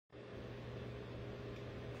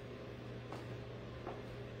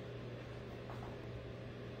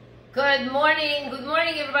Good morning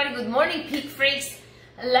everybody. Good morning, Peak Freaks.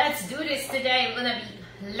 Let's do this today. We're gonna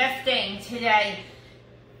be lifting today.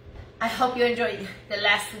 I hope you enjoyed the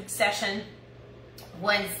last week's session.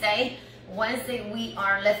 Wednesday we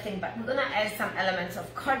are lifting, but we're gonna add some elements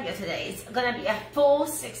of cardio today. It's gonna be a full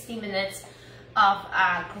 60 minutes of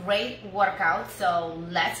a great workout. So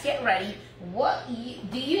let's get ready. What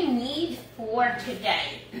do you need for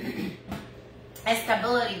today? A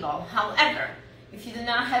stability ball. However, if you do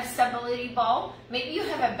not have stability ball, maybe you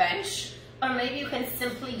have a bench, or maybe you can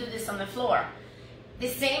simply do this on the floor. The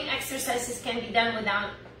same exercises can be done without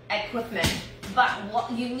equipment, but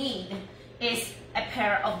what you need is a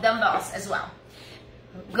pair of dumbbells as well.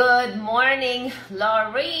 Good morning,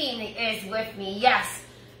 Laureen is with me. Yes,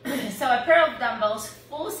 so a pair of dumbbells,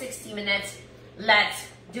 full 60 minutes. Let's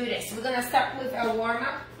do this. We're gonna start with a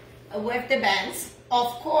warm-up with the bands. Of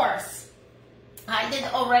course, I did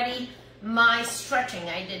already my stretching.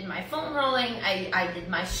 I did my foam rolling. I did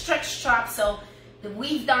my stretch strap. So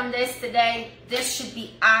we've done this today. This should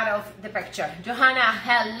be out of the picture. Johanna,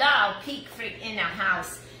 hello, Peak Freak in the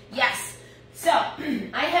house. Yes. So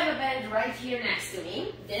I have a band right here next to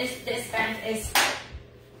me. This band is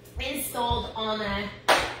installed on a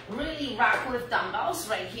really rack with dumbbells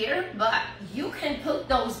right here, but you can put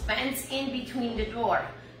those bands in between the door.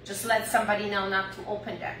 Just let somebody know not to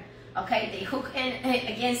open them. Okay, they hook in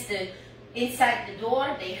against the inside the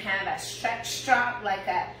door. They have a stretch strap, like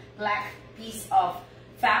a black piece of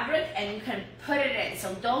fabric, and you can put it in.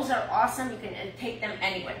 So those are awesome. You can take them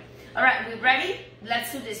anywhere. All right, we ready?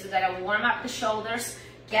 Let's do this. We gotta warm up the shoulders,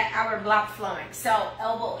 get our blood flowing. So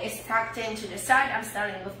elbow is tucked into the side. I'm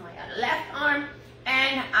starting with my left arm,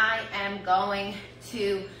 and I am going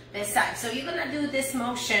to the side. So you're gonna do this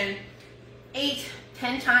motion 8,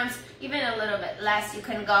 10 times, even a little bit less. You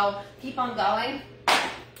can go, keep on going.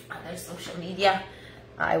 Other social media.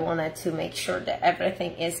 I wanted to make sure that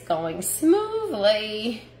everything is going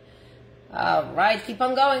smoothly. All right, keep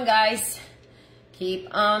on going, guys. Keep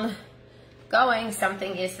on going.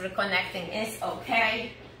 Something is reconnecting. It's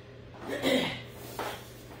okay.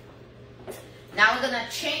 Now we're gonna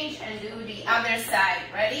change and do the other side.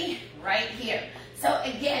 Ready? Right here. So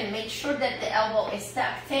again, make sure that the elbow is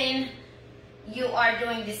tucked in. You are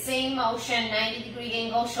doing the same motion, 90-degree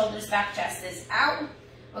angle, shoulders back, chest is out.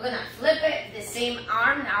 We're gonna flip it, the same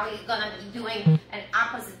arm. Now you're gonna be doing an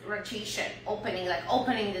opposite rotation, opening, like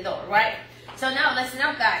opening the door, right? So now listen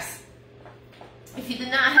up, guys. If you do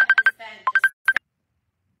not have this band,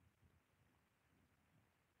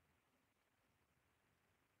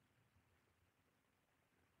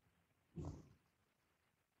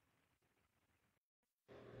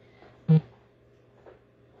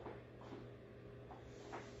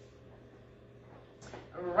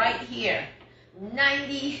 right here,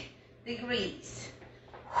 90 degrees.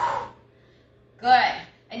 Good.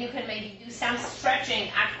 And you can maybe do some stretching,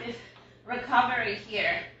 active recovery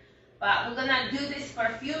here. But we're gonna do this for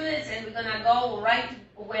a few minutes, and we're gonna go right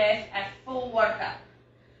with a full workout.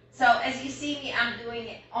 So as you see me, I'm doing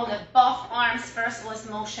it on the both arms. First was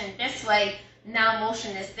motion this way, now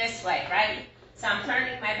motion is this way, right? So I'm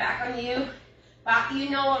turning my back on you, but you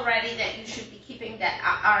know already that you should be keeping that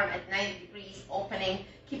arm at 90 degrees, opening,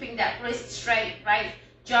 keeping that wrist straight, right?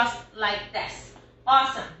 Just like this.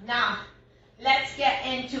 Awesome. Now, let's get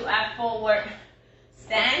into a forward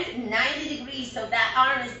stand, 90 degrees, so that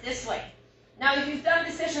arm is this way. Now, if you've done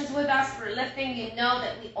the sessions with us for lifting, you know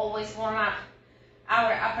that we always warm up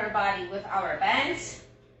our upper body with our bands.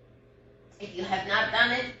 If you have not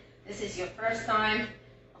done it, this is your first time,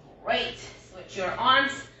 great. Switch your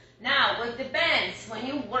arms. Now, with the bands, when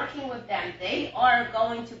you're working with them, they are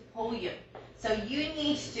going to pull you. So you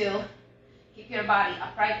need to keep your body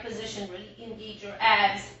upright position, really engage your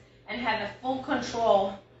abs, and have a full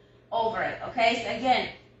control over it, okay? So again,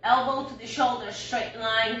 elbow to the shoulder, straight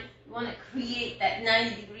line. You want to create that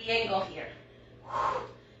 90-degree angle here.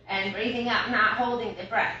 And breathing out, not holding the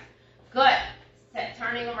breath. Good.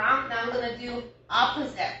 Turning around. Now we're going to do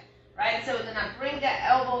opposite, right? So we're going to bring that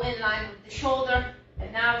elbow in line with the shoulder,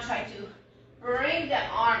 and now try to bring the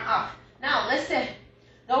arm up. Now listen,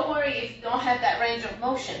 don't worry if you don't have that range of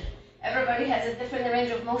motion. Everybody has a different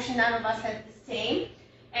range of motion. None of us have the same.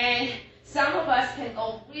 And some of us can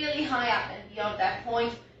go really high up and beyond that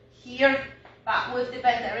point here, but with the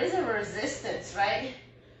bend there is a resistance, right?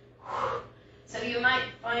 So you might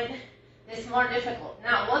find this more difficult.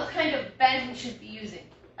 Now, what kind of bend we should be using?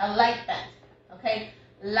 A light bend, okay?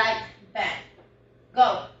 Light bend.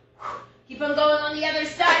 Go. Keep on going on the other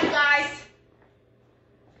side, guys.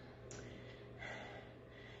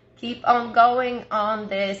 Keep on going on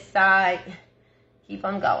this side. Keep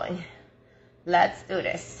on going. Let's do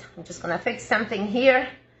this. I'm just gonna fix something here.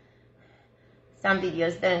 Some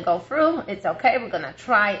videos didn't go through. It's okay. We're gonna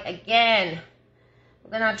try again.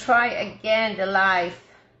 We're gonna try again the live.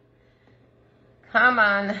 Come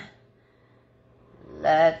on.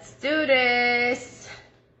 Let's do this.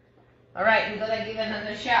 All right, we're gonna give it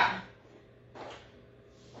another shot.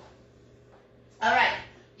 All right,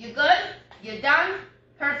 you good? You done?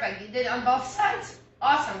 Perfect. You did on both sides.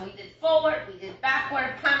 Awesome. We did forward, we did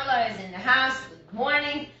backward. Pamela is in the house. Good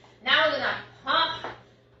morning. Now we're gonna pump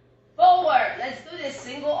forward. Let's do this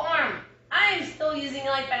single arm. I am still using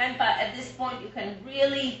light band, but at this point you can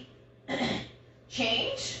really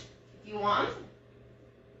change if you want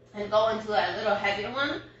and go into a little heavier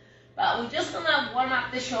one. But we're just gonna warm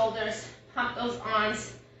up the shoulders, pump those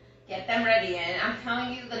arms, get them ready. And I'm telling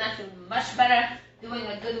you, you're gonna feel much better doing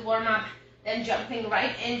a good warm up than jumping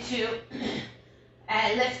right into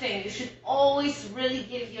lifting. You should always really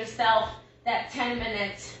give yourself that 10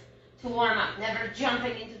 minutes to warm up, never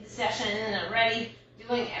jumping into the session and already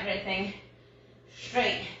doing everything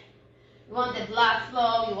straight. You want the blood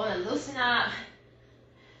flow, you want to loosen up,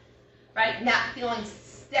 right? Not feeling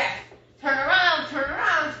stiff. Turn around, turn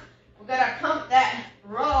around. We're gonna pump that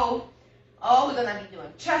row. Oh, we're gonna be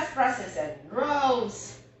doing chest presses and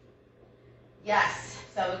rows. Yes,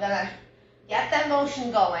 so we're gonna get that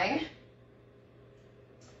motion going.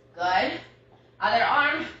 Good. Other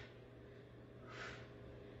arm.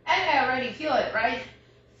 And I already feel it, right?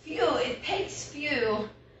 It takes few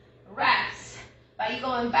reps by you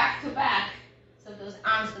going back to back. So those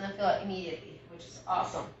arms are gonna feel it immediately, which is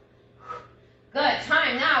awesome. Good,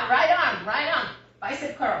 time now, right arm,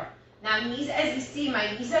 bicep curl. Now knees, as you see,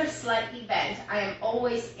 my knees are slightly bent. I am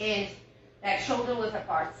always in that shoulder width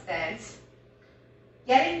apart stance.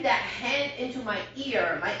 Getting that hand into my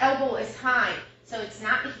ear, my elbow is high. So it's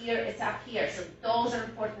not here, it's up here. So those are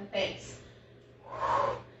important things.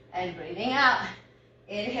 And breathing out.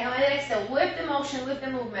 Inhale and exhale with the motion, with the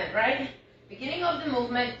movement, right? Beginning of the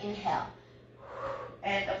movement, inhale.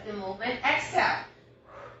 End of the movement, exhale.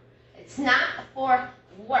 It's not for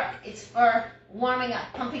work, it's for warming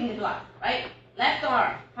up, pumping the blood, right? Left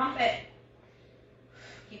arm, pump it.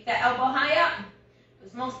 Keep that elbow high up.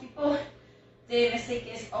 Because most people, the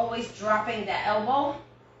mistake is always dropping the elbow.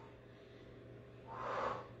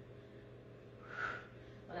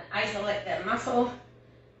 Isolate that muscle.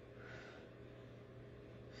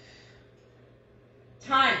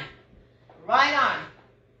 Time. Right on.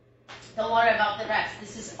 Don't worry about the reps.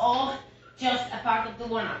 This is all just a part of the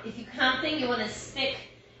warm-up. If you're counting, you want to stick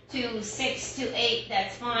to 6 to 8,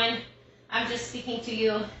 that's fine. I'm just speaking to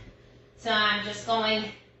you. So I'm just going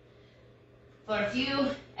for a few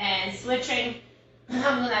and switching.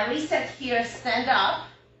 I'm going to reset here, stand up.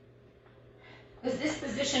 Because this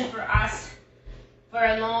position for us, for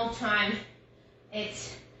a long time,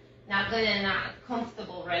 it's not good and not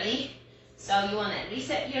comfortable really. So you want to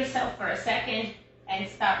reset yourself for a second and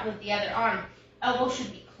start with the other arm. Elbow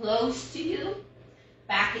should be close to you.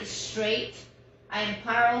 Back is straight. I am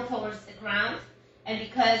parallel towards the ground. And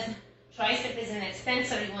because tricep is an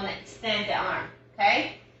extensor, you want to extend the arm.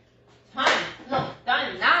 Okay? Time. Look,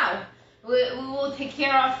 done. Now we will take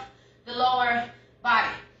care of the lower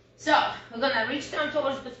body. So we're going to reach down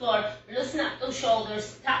towards the floor, loosen up those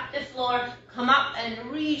shoulders, tap the floor, come up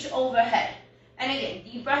and reach overhead. And again,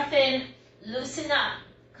 deep breath in, loosen up,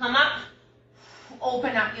 come up,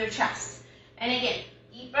 open up your chest. And again,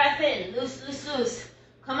 deep breath in, loose, loose, loose,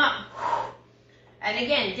 come up. And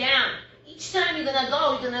again, down. Each time you're going to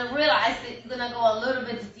go, you're going to realize that you're going to go a little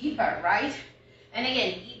bit deeper, right? And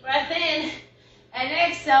again, deep breath in and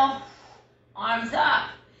exhale, arms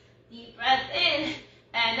up. Deep breath in.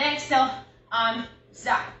 And exhale, arms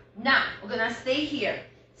up. Now, we're going to stay here,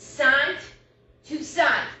 side to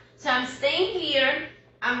side. So I'm staying here,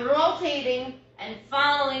 I'm rotating and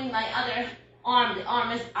following my other arm. The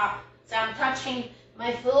arm is up. So I'm touching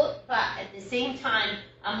my foot, but at the same time,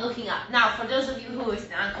 I'm looking up. Now, for those of you who is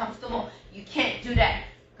uncomfortable, you can't do that.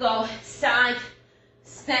 Go side,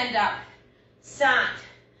 stand up, side,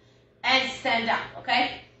 and stand up,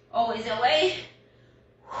 okay? Always away.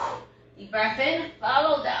 Deep breath in,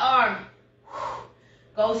 follow the arm.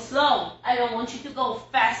 Go slow. I don't want you to go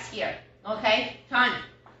fast here. Okay? Time.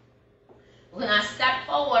 We're going to step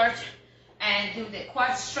forward and do the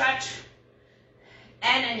quad stretch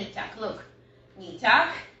and a knee tuck. Look. Knee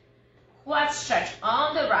tuck. Quad stretch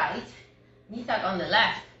on the right. Knee tuck on the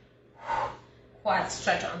left. Quad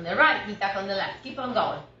stretch on the right. Knee tuck on the left. Keep on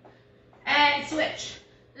going. And switch.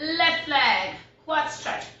 Left leg. Quad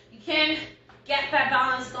stretch. You can get that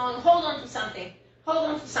balance going. Hold on to something. Hold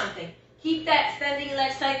on to something. Keep that standing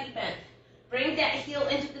leg slightly bent. Bring that heel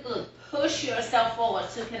into the glute. Push yourself forward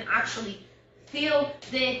so you can actually feel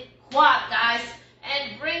the quad, guys.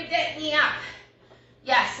 And bring that knee up.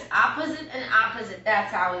 Yes, opposite and opposite.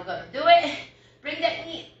 That's how we're going to do it. Bring that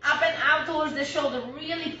knee up and out towards the shoulder.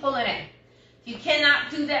 Really pull it in. If you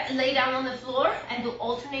cannot do that, lay down on the floor and do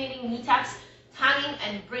alternating knee taps, tugging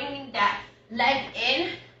and bringing that leg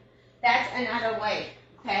in. That's another way,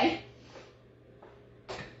 okay?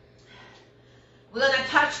 We're going to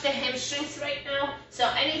touch the hamstrings right now.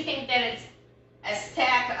 So anything that is a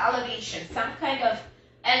stack elevation, some kind of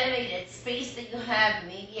elevated space that you have,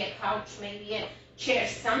 maybe a couch, maybe a chair,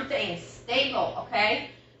 something stable, okay?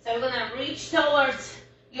 So we're going to reach towards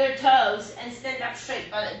your toes and stand up straight.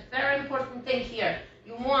 But a very important thing here,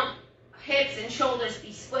 you want hips and shoulders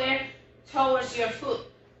be square towards your foot,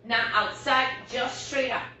 not outside, just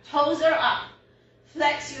straight up. Toes are up.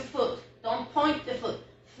 Flex your foot. Don't point the foot.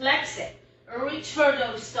 Flex it. Reach for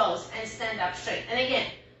those toes and stand up straight. And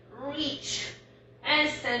again, reach and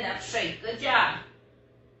stand up straight. Good job.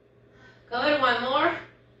 Good, one more.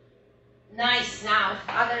 Nice, now,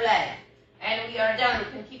 other leg. And we are done,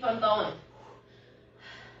 we can keep on going.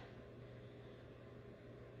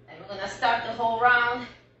 And we're gonna start the whole round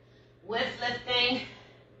with lifting.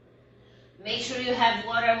 Make sure you have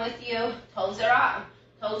water with you. Toes are up,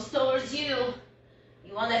 toes towards you.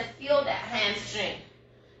 You wanna feel that hamstring.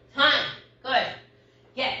 Time, good.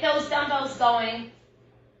 Get those dumbbells going.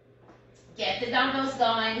 Get the dumbbells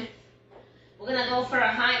going. We're gonna go for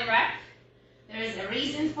a high rep. There is a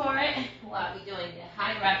reason for it. What are we doing? The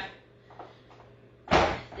high rep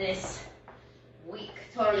this week.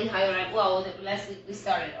 Totally high rep. Well, last week we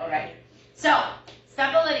started already. So,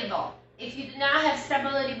 stability ball. If you do not have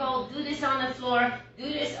stability ball, do this on the floor. Do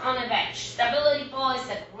this on a bench. Stability ball is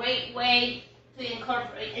a great way to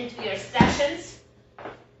incorporate into your sessions.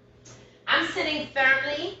 I'm sitting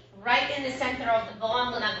firmly right in the center of the ball.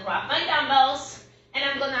 I'm gonna grab my dumbbells and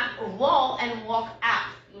I'm gonna roll and walk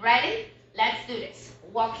out. You ready? Let's do this.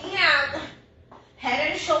 Walking out,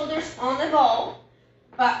 head and shoulders on the ball,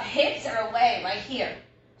 but hips are away right here.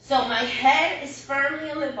 So my head is firmly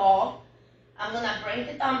on the ball. I'm gonna bring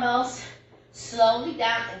the dumbbells slowly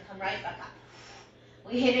down and come right back up.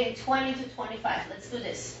 We're hitting 20 to 25. Let's do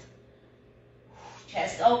this.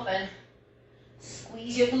 Chest open.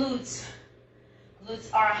 Squeeze your glutes.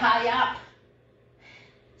 Glutes are high up.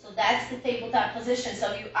 So that's the tabletop position.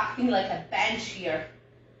 So you're acting like a bench here.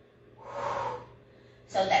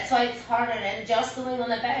 So that's why it's harder than just doing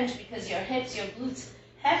on a bench, because your hips, your glutes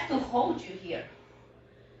have to hold you here.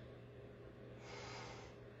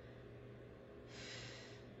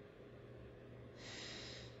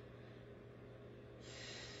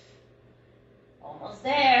 Almost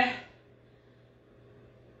there.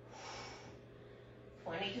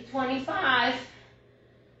 20 to 25.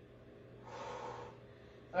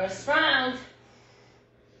 First round.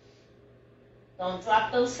 Don't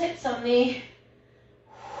drop those hips on me.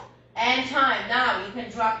 And time. Now you can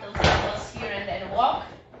drop those elbows here and then walk.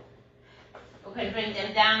 You can bring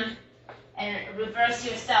them down and reverse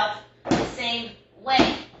yourself the same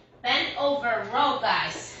way. Bend over, row,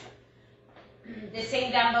 guys. The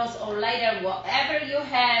same dumbbells or lighter, whatever you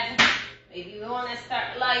have. Maybe you want to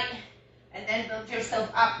start light and then build yourself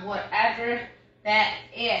up, whatever that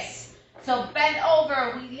is. So bend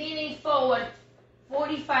over, we're leaning forward,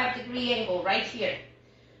 45-degree angle right here.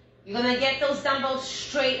 You're going to get those dumbbells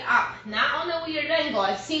straight up, not on a weird angle.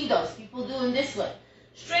 I've seen those people doing this way.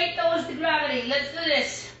 Straight towards the gravity. Let's do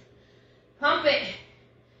this. Pump it.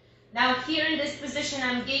 Now here in this position,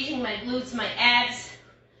 I'm engaging my glutes, my abs.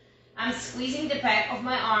 I'm squeezing the back of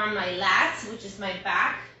my arm, my lats, which is my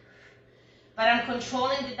back. But I'm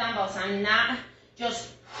controlling the dumbbells. I'm not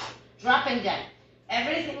just dropping them.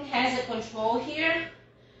 Everything has a control here.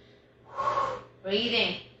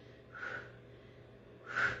 Breathing.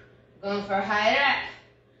 Going for a high rep.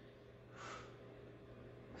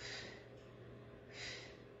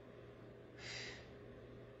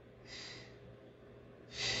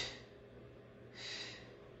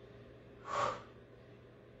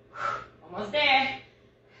 Almost there.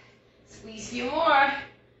 Squeeze a few more.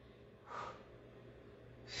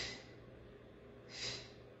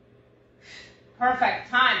 Perfect.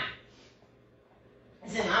 Time.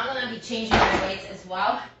 Listen, I'm going to be changing my weights as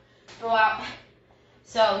well throughout.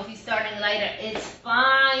 So if you're starting lighter, it's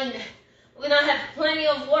fine. We're going to have plenty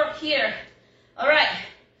of work here. All right.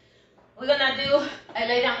 We're going to do, I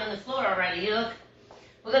lay down on the floor already, look.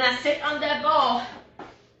 We're going to sit on that ball.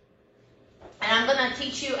 And I'm going to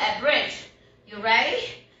teach you a bridge. You ready?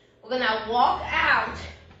 We're going to walk out.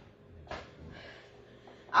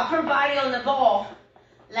 Upper body on the ball.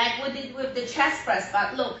 Leg like we did with the chest press,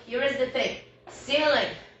 but look, here is the thing. Ceiling,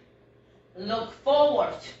 look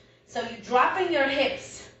forward. So you're dropping your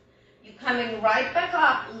hips. You're coming right back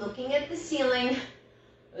up, looking at the ceiling,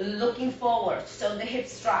 looking forward. So the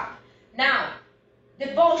hips drop. Now, the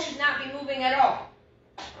ball should not be moving at all.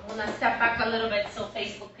 I'm gonna step back a little bit so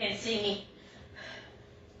Facebook can see me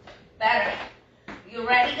better. You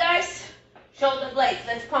ready, guys? Shoulder blades,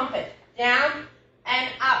 let's pump it. Down and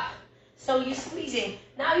up. So you're squeezing.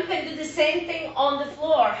 Now you can do the same thing on the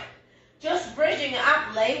floor. Just bridging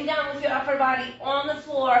up, laying down with your upper body on the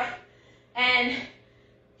floor and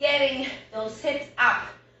getting those hips up.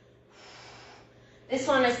 This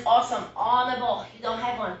one is awesome. On the ball. You don't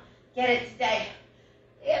have one. Get it today.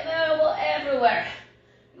 Available everywhere.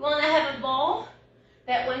 You want to have a ball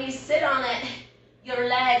that when you sit on it, your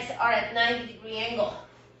legs are at 90-degree angle.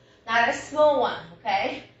 Not a small one,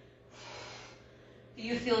 okay? Do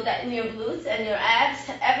you feel that in your glutes and your abs?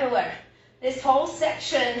 Everywhere. This whole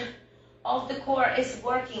section of the core is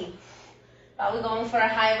working. But we're going for a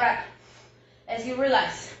high rep. As you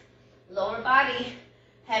realize, lower body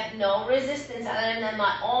have no resistance other than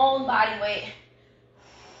my own body weight.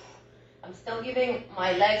 I'm still giving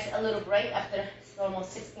my legs a little break after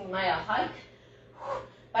almost 16-mile hike.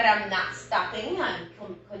 But I'm not stopping. I'm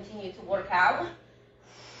continue to work out.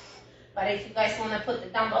 But if you guys want to put the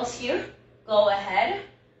dumbbells here, go ahead.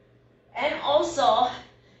 And also,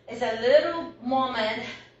 it's a little moment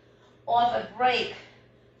of a break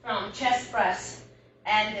from chest press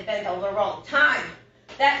and the bent over row. Time.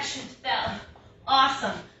 That should feel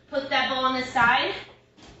awesome. Put that ball on the side.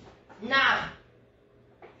 Now,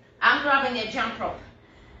 I'm grabbing a jump rope.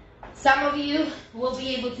 Some of you will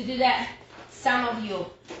be able to do that. Some of you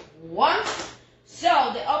won't.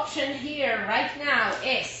 So the option here right now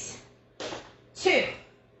is to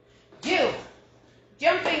do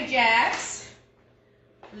jumping jacks,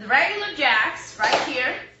 regular jacks right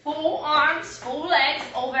here, full arms, full legs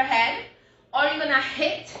overhead, or you're gonna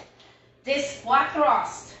hit this squat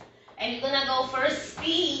thrust and you're gonna go for a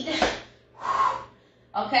speed.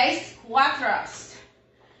 Okay, squat thrust.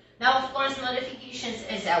 Now, of course, modifications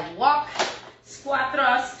is a walk, squat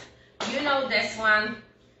thrust. You know this one.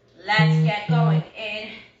 Let's get going in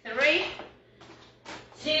 3,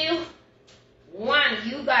 2, 1.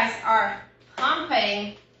 You guys are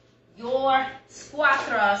pumping your squat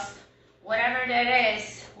thrust, whatever that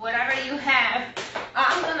is, whatever you have.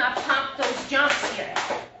 I'm gonna pump those jumps here.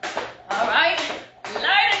 All right,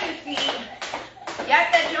 light on your feet.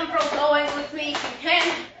 Get that jump rope going with me if you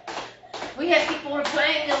can. We have people who are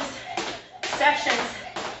playing those sessions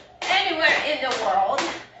anywhere in the world.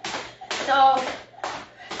 So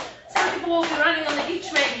some people will be running on the beach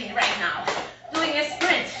maybe right now, doing a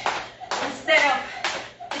sprint instead of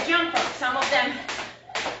the jump rope. Some of them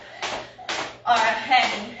are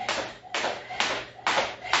having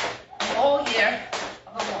the whole year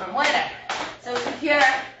of a warm weather. So if you're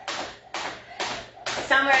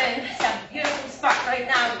somewhere in some beautiful spot right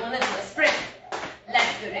now, you want to do a sprint,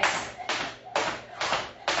 let's do this.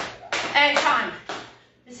 And time.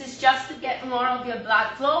 This is just to get more of your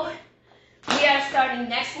blood flow. We are starting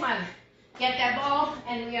next one. Get that ball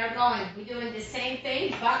and we are going. We're doing the same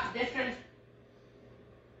thing but different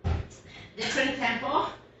tempo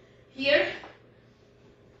here.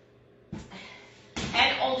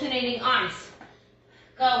 And alternating arms.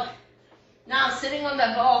 Go. Now sitting on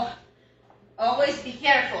the ball, always be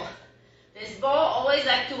careful. This ball always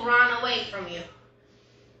like to run away from you.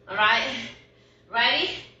 Alright?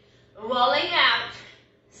 Ready? Rolling out.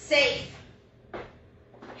 Safe.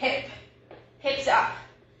 Hips up.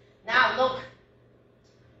 Now look.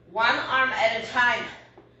 One arm at a time.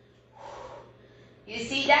 You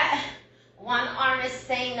see that? One arm is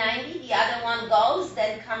staying 90, the other one goes,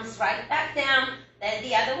 then comes right back down, then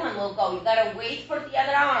the other one will go. You gotta wait for the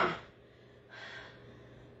other arm.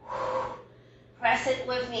 Press it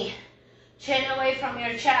with me. Chin away from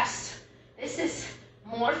your chest. This is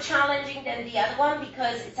more challenging than the other one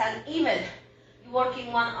because it's uneven. You're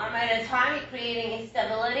working one arm at a time, you're creating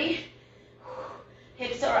instability.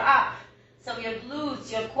 Hips are up. So your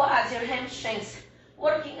glutes, your quads, your hamstrings,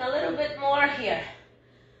 working a little bit more here.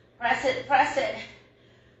 Press it, press it.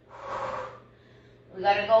 We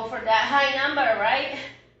gotta go for that high number, right?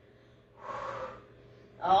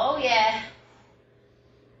 Oh yeah.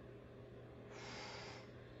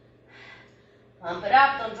 Pump it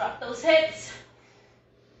up, don't drop those hips.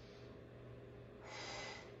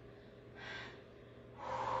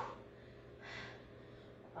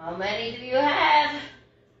 How many do you have?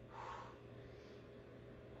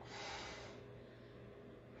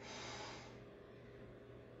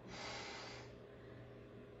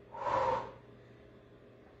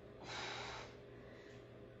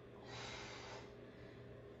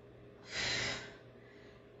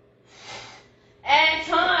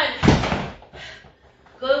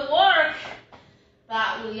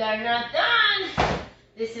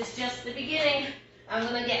 just the beginning. I'm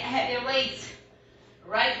gonna get heavier weights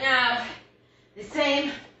right now. The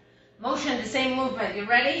same motion, the same movement. You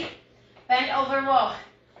ready? Bend over, walk.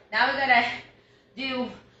 Now we're gonna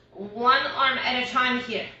do one arm at a time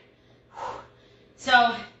here.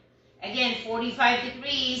 So again, 45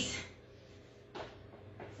 degrees.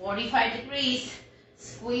 45 degrees.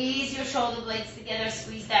 Squeeze your shoulder blades together.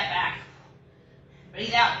 Squeeze that back.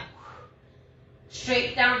 Breathe out.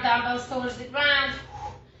 Straight down, dumbbells towards the ground.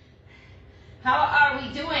 How are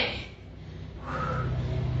we doing?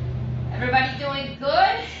 Everybody doing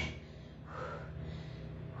good?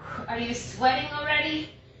 Are you sweating already?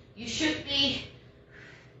 You should be.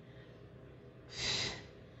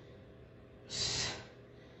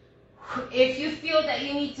 If you feel that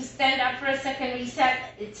you need to stand up for a second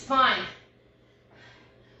reset, it's fine.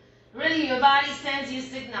 Really, your body sends you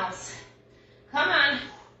signals. Come on.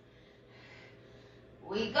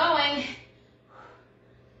 We're going.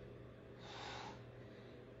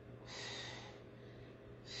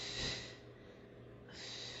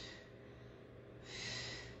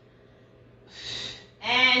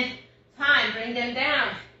 And time, bring them down.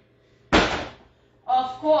 Of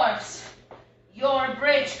course, your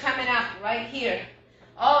bridge coming up right here.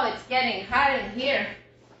 Oh, it's getting hot in here.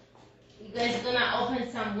 You guys are gonna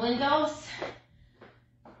open some windows.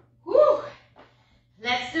 Woo!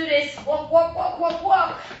 Let's do this. Walk, walk, walk, walk,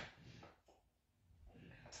 walk.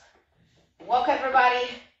 Walk, everybody.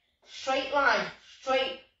 Straight line.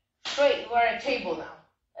 Straight, straight. We're at a table now.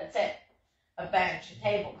 That's it. A bench, a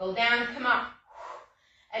table. Go down, come up.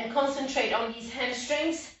 And concentrate on these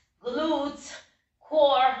hamstrings, glutes,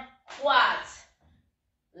 core, quads.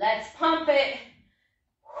 Let's pump it.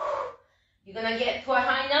 You're gonna get to a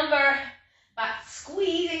high number, but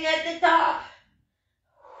squeezing at the top.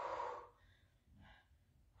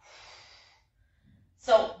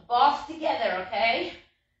 So both together, okay?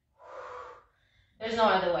 There's no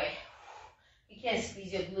other way. You can't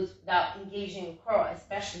squeeze your glutes without engaging your core,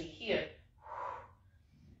 especially here.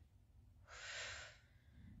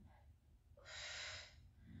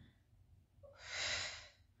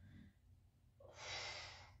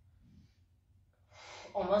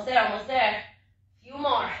 Almost there, almost there. Few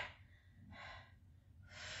more.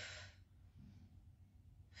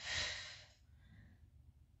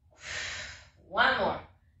 One more.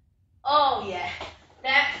 Oh yeah,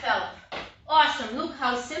 that felt awesome. Look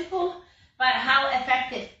how simple, but how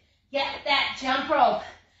effective. Get that jump rope.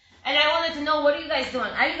 And I wanted to know, what are you guys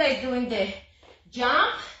doing? Are you guys doing the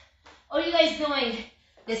jump? Or are you guys doing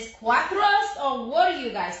the squat thrust? Or what are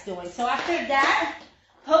you guys doing? So after that,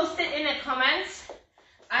 post it in the comments.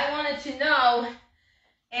 I wanted to know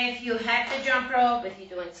if you had the jump rope, if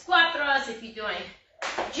you're doing squat thrusts, if you're doing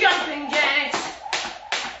jumping jacks.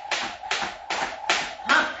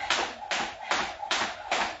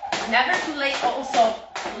 Never too late also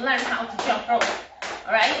to learn how to jump rope,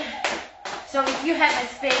 all right? So if you have a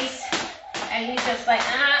space and you're just like,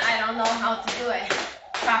 I don't know how to do it,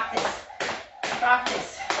 practice,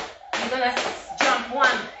 practice. You're gonna jump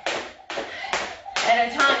one at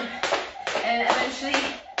a time, and eventually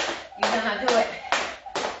you're gonna do it.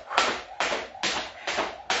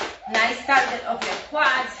 Nice target of your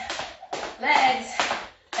quads, legs,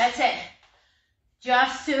 that's it.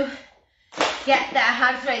 Just to get that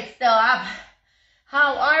heart rate still up.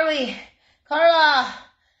 How are we? Carla.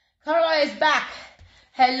 Carla is back.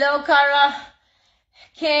 Hello, Carla.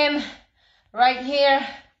 Kim, right here.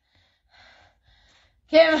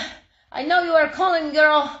 Kim, I know you were calling,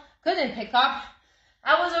 girl. Couldn't pick up.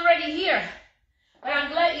 I was already here. But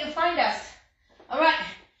I'm glad you find us. All right.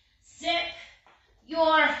 Sip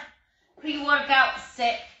your pre-workout.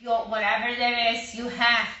 Sip your whatever there is you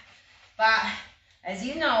have. But as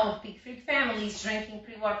you know, Peak Freak family is drinking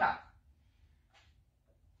pre-workout.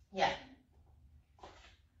 Yeah.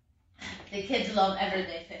 The kids love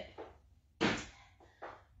Everyday Fit.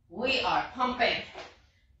 We are pumping.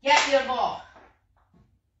 Get your ball.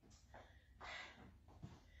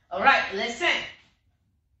 All right, listen.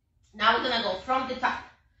 Now we're gonna go from the top.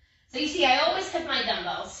 So you see, I always have my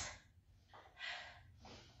dumbbells.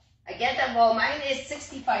 I get them, well, mine is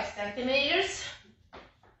 65 centimeters.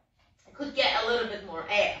 Could get a little bit more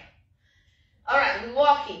air. All right, we're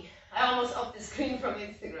walking. I almost off the screen from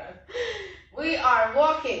Instagram. We are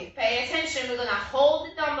walking. Pay attention. We're gonna hold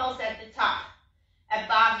the dumbbells at the top,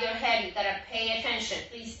 above your head. You gotta pay attention.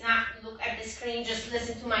 Please not look at the screen. Just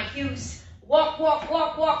listen to my cues. Walk, walk,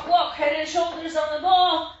 walk, walk, walk. Head and shoulders on the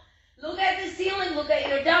ball. Look at the ceiling. Look at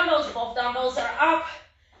your dumbbells. Both dumbbells are up.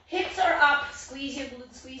 Hips are up. Squeeze your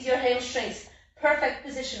glutes. Squeeze your hamstrings. Perfect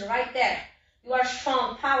position right there. You are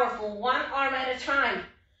strong, powerful, one arm at a time,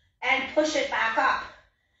 and push it back up.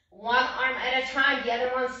 at a time. The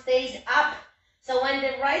other one stays up. So when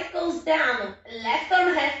the right goes down, left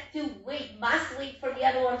arm has to wait, must wait for the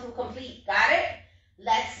other one to complete. Got it?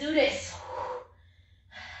 Let's do this.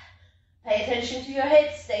 Pay attention to your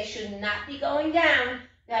hips. They should not be going down.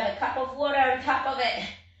 You have a cup of water on top of it.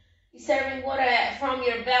 You're serving water from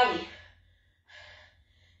your belly.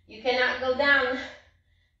 You cannot go down.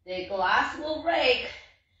 The glass will break.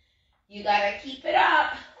 You gotta keep it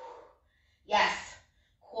up. Yes.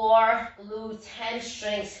 Core, glutes,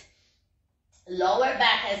 hamstrings, lower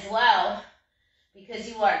back as well, because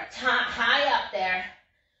you are high up there.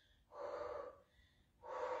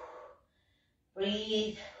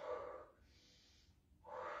 Breathe.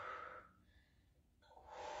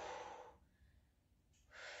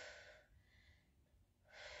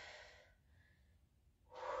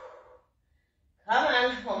 Come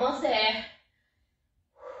on, almost there.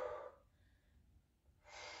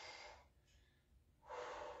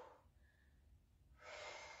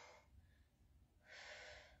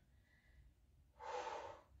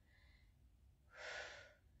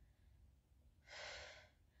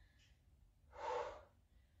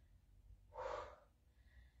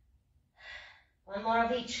 One more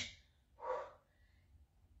of each.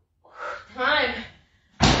 Time.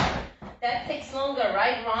 That takes longer,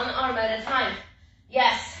 right? One arm at a time.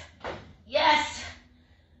 Yes. Yes.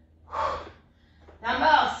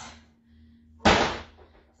 Dumbbells.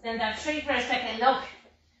 Stand up straight for a second. Look.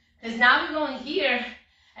 Because now we're going here.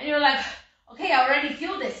 And you're like, okay, I already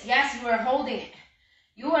feel this. Yes, you are holding it.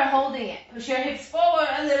 You are holding it. Push your hips forward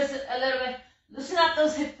a little bit. Loosen up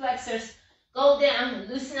those hip flexors. Go down.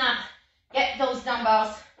 Loosen up. Get those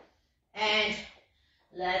dumbbells. And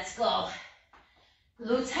let's go.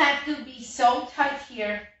 Glutes have to be so tight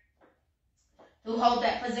here to hold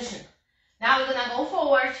that position. Now we're going to go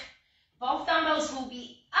forward. Both dumbbells will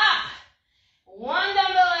be up. One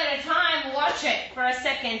dumbbell at a time. Watch it for a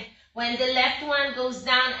second. When the left one goes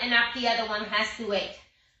down and up, the other one has to wait.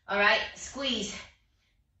 All right, squeeze.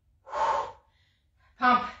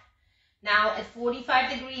 Pump. Now at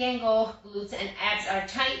 45-degree angle, glutes and abs are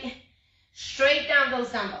tight. Straight down those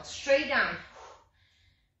dumbbells. Straight down.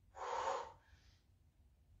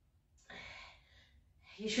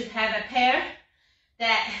 You should have a pair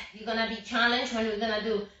that you're going to be challenged when we're going to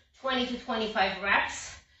do 20 to 25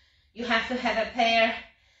 reps. You have to have a pair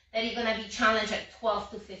that you're going to be challenged at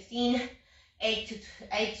 12 to 15, 8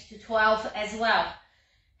 to 12 as well.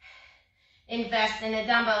 Invest in the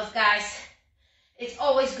dumbbells, guys. It's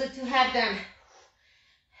always good to have them.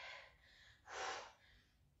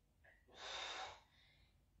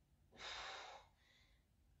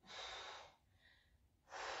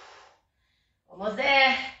 Almost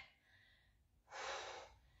there.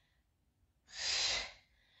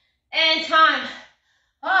 And time.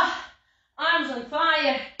 Ah, arms on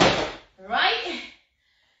fire. Right?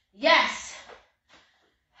 Yes.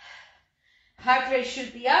 Heart rate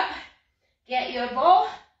should be up. Get your ball.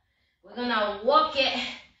 We're gonna walk it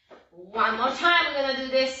one more time. We're gonna do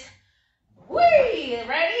this. Whee!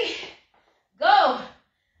 Ready? Go.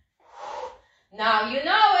 Now you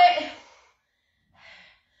know it.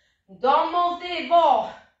 Don't move the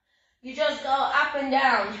ball. You just go up and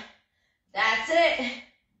down. That's it.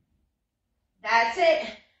 That's it.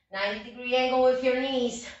 90-degree angle with your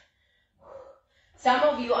knees. Some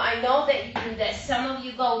of you, I know that you do this. Some of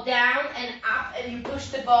you go down and up and you push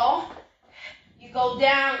the ball. You go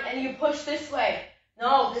down and you push this way.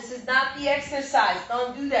 No, this is not the exercise.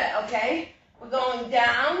 Don't do that, okay? We're going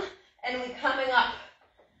down and we're coming up.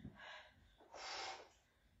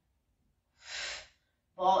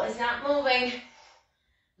 Ball is not moving.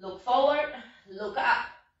 Look forward, look up.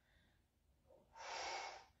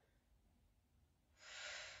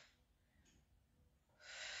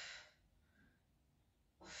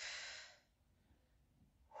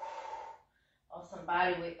 Awesome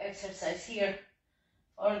body weight exercise here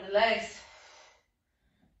for the legs.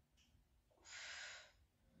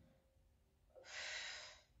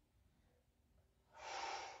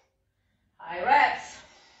 High reps.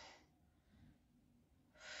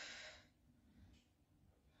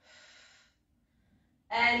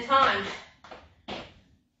 And time.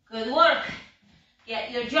 Good work.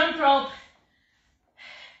 Get your jump rope,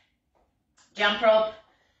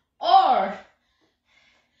 or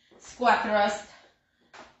squat thrust,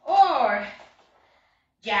 or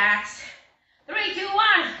jacks. 3, 2, 1.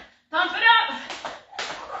 Pump it up.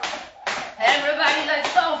 Everybody,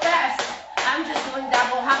 let's go fast. I'm just doing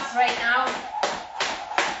double hops right now.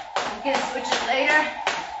 We can switch it later.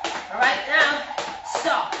 Right now,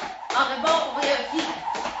 stop. On the ball with your feet.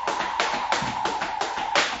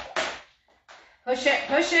 Push it,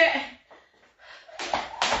 push it.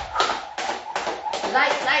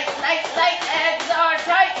 Light, light, light, light. Legs are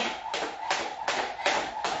tight.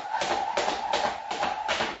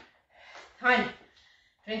 Time.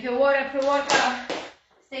 Drink your water pre-workout.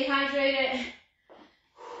 Stay hydrated.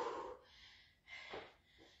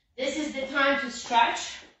 This is the time to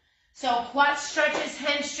stretch. So quad stretches,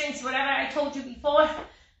 hamstrings, whatever I told you before.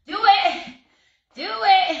 Do it. Do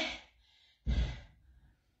it.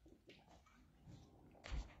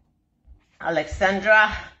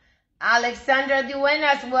 Alexandra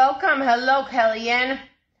Duenas, welcome. Hello, Kellyanne.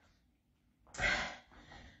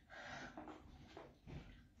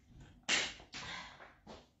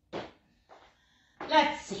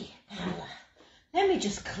 Let's see, Pamela. Let me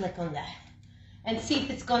just click on that and see if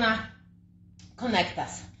it's gonna connect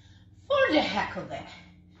us. For the heck of it.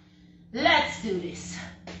 Let's do this.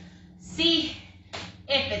 See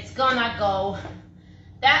if it's gonna go.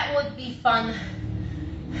 That would be fun.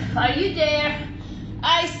 Are you there?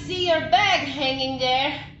 I see your bag hanging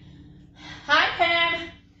there. Hi, Pam.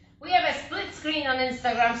 We have a split screen on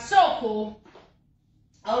Instagram. So cool.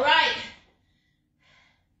 All right.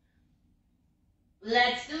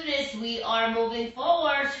 Let's do this. We are moving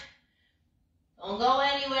forward. Don't go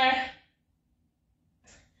anywhere.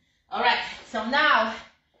 All right. So now,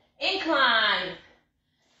 incline.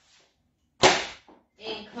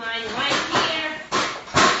 Incline right here.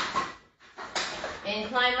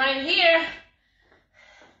 Incline right here.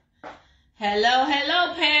 Hello,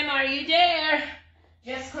 hello, Pam. Are you there?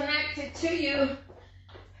 Just connected to you.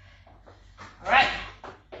 All right.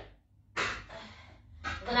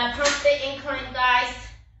 I'm gonna pump the incline, guys.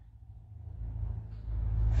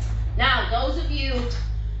 Now, those of you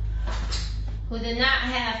who did not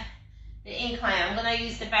have the incline, I'm gonna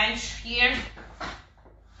use the bench here.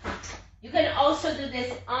 You can also do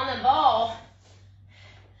this on a ball,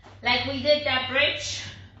 like we did that bridge.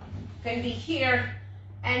 You can be here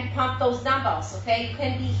and pump those dumbbells, okay? You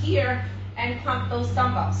can be here and pump those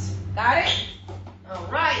dumbbells. Got it? All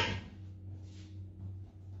right.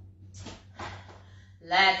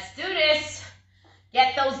 Let's do this.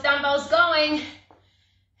 Get those dumbbells going.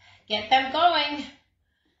 Get them going.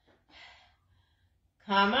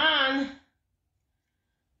 Come on.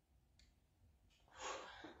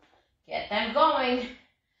 Get them going.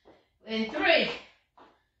 In 3,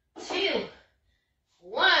 2,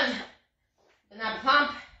 1. Gonna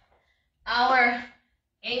pump our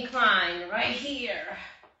incline right here.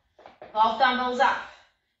 Both dumbbells up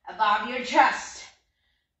above your chest.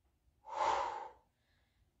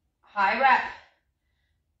 High rep.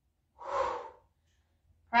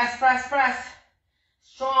 Press, press, press.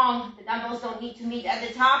 Strong. The dumbbells don't need to meet at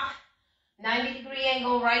the top. 90-degree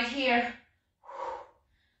angle right here.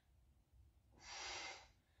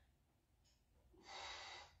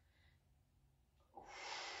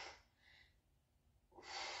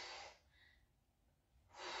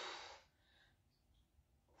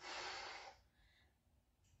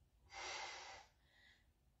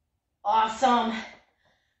 Awesome.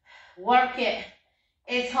 Work it.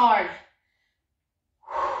 It's hard.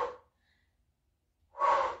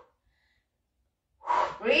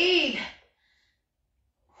 Breathe.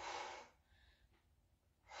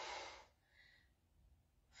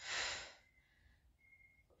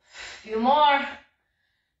 Few more.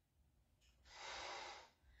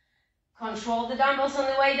 Control the dumbbells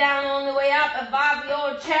on the way down, on the way up, above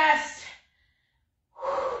your chest.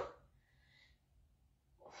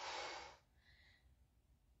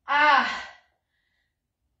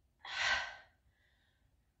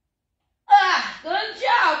 Good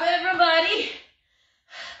job, everybody.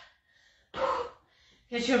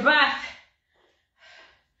 Get your breath.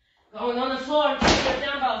 Going on the floor, get your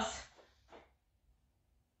dumbbells.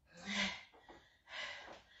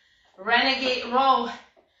 Renegade row.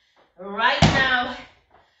 Right now,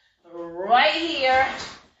 right here.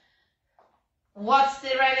 What's the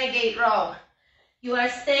renegade row? You are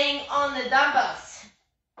staying on the dumbbells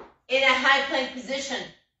in a high plank position.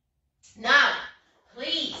 Now,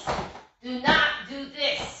 please do not do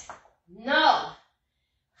this. No.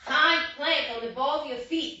 High plank on the ball of your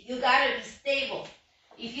feet. You gotta be stable.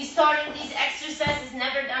 If you're starting these exercises,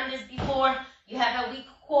 never done this before, you have a weak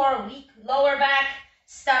core, weak lower back,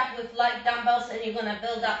 start with light dumbbells and you're gonna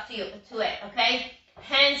build up to it, okay?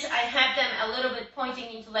 Hands, I have them a little bit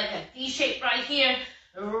pointing into like a V shape right here.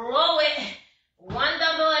 Roll it, one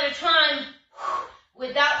dumbbell at a time,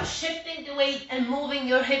 without shifting the weight and moving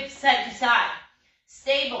your hips side to side.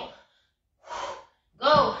 Stable.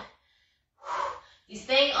 Go. You're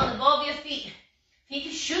staying on the ball of your feet.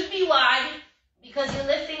 Feet should be wide because you're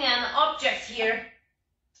lifting an object here.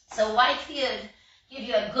 So wide field give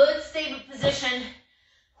you a good stable position.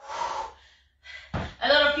 A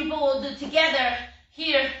lot of people will do together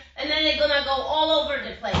here, and then they're gonna go all over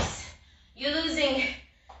the place. You're losing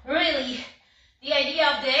really the idea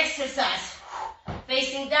of the exercise.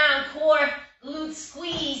 Facing down, core, glutes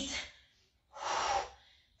squeezed,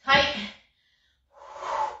 tight,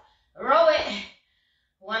 row it,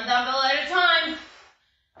 one dumbbell at a time,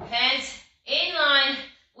 hands in line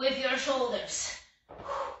with your shoulders.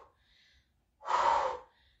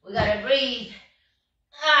 We gotta breathe.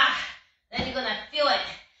 Then you're gonna feel it.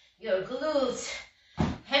 Your glutes,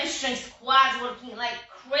 hamstrings, quads working like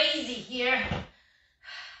crazy here.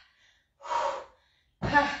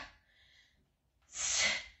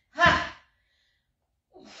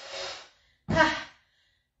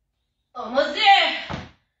 Almost there.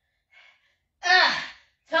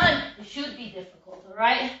 Time. It should be difficult, all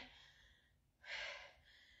right?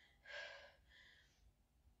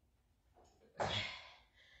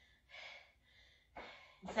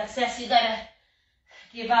 In success, you gotta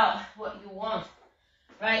give out what you want,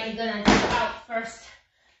 right? You're gonna give out first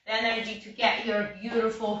the energy to get your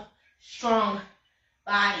beautiful, strong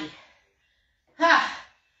body.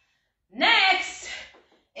 Next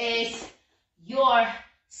is your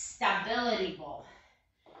stability ball.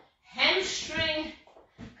 Hamstring.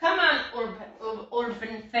 Come on,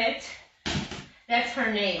 Urban Fit. That's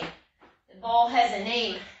her name. The ball has a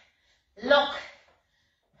name. Look.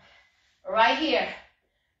 Right here.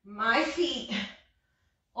 My feet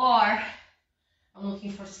are, I'm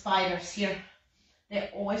looking for spiders here. They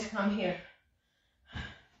always come here.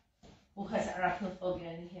 Who has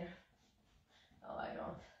arachnophobia in here? Oh, I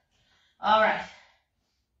don't. All right.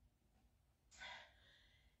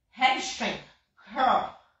 Hamstring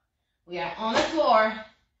curl. We are on the floor.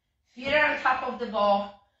 Feet are on top of the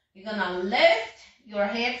ball. You're gonna lift your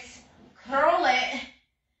hips, curl it,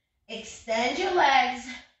 extend your legs,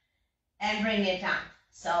 and bring it down.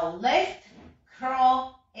 So lift,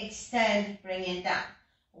 curl, extend, bring it down.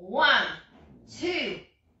 1, 2,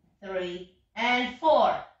 3, and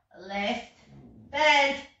 4. Lift,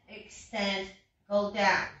 bend, extend, go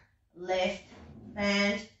down. Lift,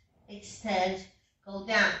 bend, extend, go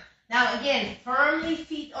down. Now again, firmly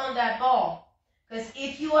feet on that ball. Because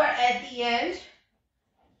if you are at the end,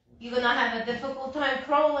 you're going to have a difficult time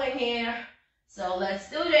crawling here. So let's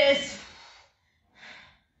do this.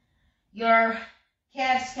 Your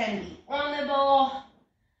calves can be on the ball.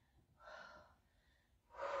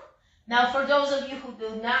 Now for those of you who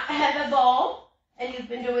do not have a ball and you've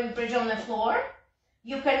been doing bridge on the floor,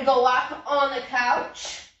 you can go up on the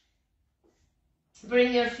couch,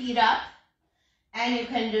 bring your feet up, and you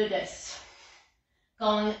can do this.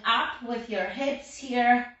 Going up with your hips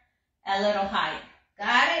here, a little higher.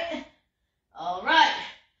 Got it? All right.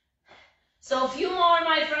 So a few more,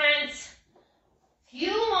 my friends.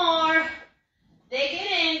 Few more. Dig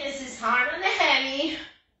it in. This is hard on the hammy.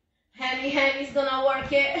 Hammy's gonna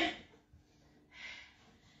work it.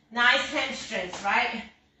 Nice hamstrings, right?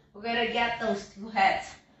 We're gonna get those two heads.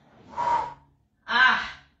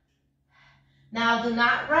 Now do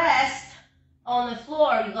not rest on the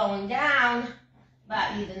floor. You're going down,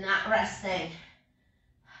 but you're not resting.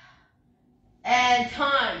 And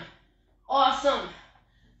time. Awesome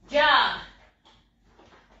job.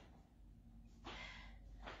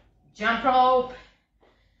 Jump rope.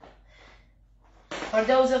 For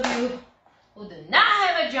those of you who do not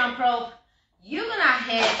have a jump rope, you're gonna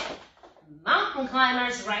hit mountain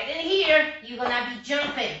climbers right in here. You're gonna be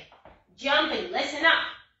jumping. Jumping. Listen up.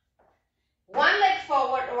 One leg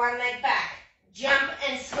forward, one leg back. Jump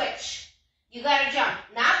and switch. You gotta jump.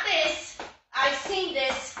 Not this. I've seen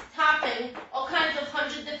this happen all kinds of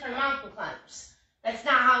 100 different mountain climbers. That's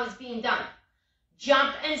not how it's being done.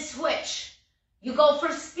 Jump and switch. You go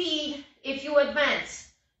for speed if you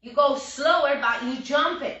advance. You go slower, but you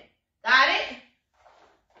jump it. Got it?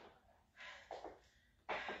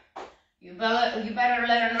 You better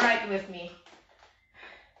learn right with me.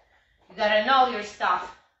 You gotta know your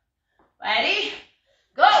stuff. Ready?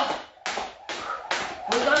 Go!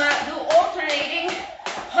 We're gonna do alternating,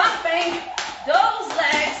 pumping those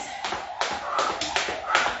legs.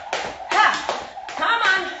 Come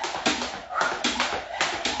on.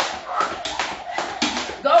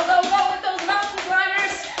 Go, go, go with those mountain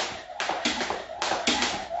climbers.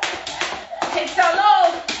 Hips are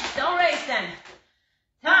low. Don't raise them.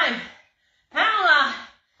 Time. Pamela.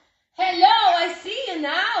 Hello, I see you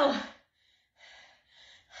now.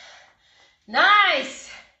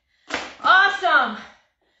 Nice. Awesome.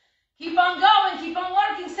 Keep on going. Keep on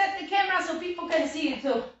working. Set the camera so people can see you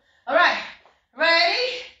too. All right.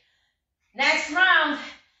 Ready? Next round.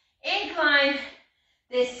 Incline.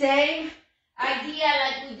 The same idea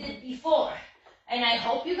like we did before. And I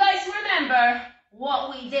hope you guys remember what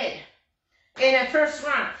we did. in the first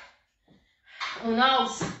round. Who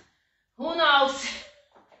knows? Who knows?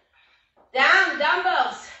 Down,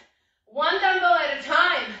 dumbbells. One dumbbell at a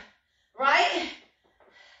time, right?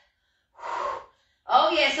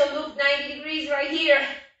 Oh yeah, so look, 90 degrees right here.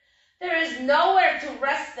 There is nowhere to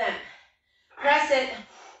rest them. Press it.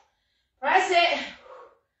 Press it.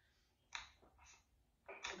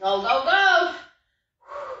 Go, go, go.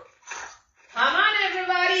 Come on,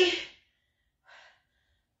 everybody.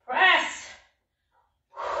 Press.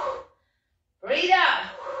 Breathe out.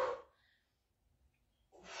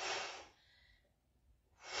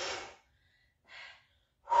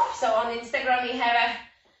 So on Instagram, we have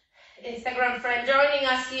a Instagram friend joining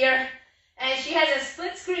us here, and she has a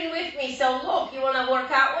split screen with me. So look, you want to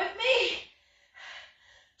work out with me?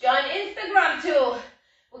 Join Instagram too.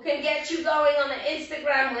 We can get you going on the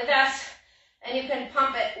Instagram with us, and you can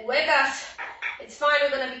pump it with us. It's fine.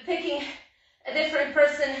 We're going to be picking a different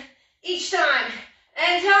person each time.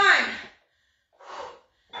 And time.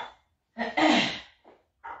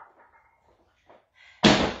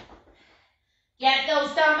 Get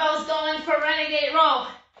those dumbbells going for Renegade Row.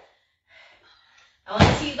 I want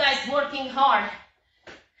to see you guys working hard.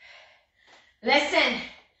 Listen,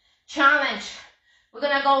 challenge. We're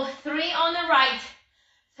going to go 3 on the right,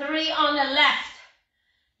 3 on the left.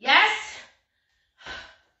 Yes?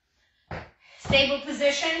 Stable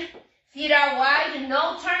position. Feet are wide.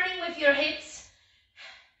 No turning with your hips.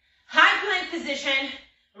 High plank position.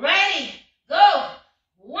 Ready. Go.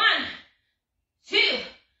 1, 2,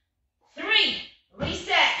 3.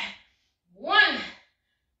 Reset. 1,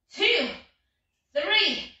 2,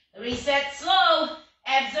 3. Reset slow.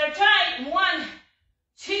 Abs are tight. 1,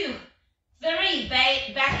 2, 3.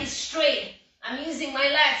 Back is straight. I'm using my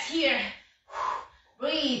legs here.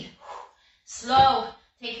 Breathe. Slow.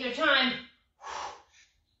 Take your time.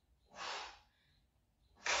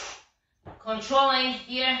 Controlling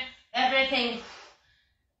here. Everything.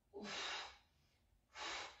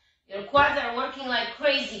 Your quads are working like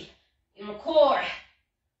crazy. Your core.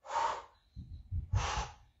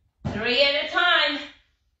 3 at a time.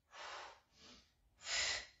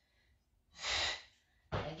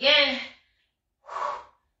 Again.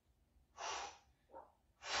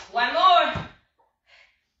 1 more.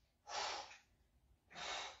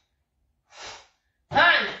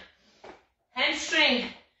 Time. Hamstring.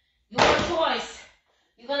 Your choice.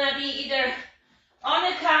 You're gonna be either on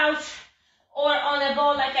the couch or on a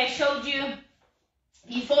ball like I showed you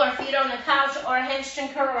before. Feet on the couch or a hamstring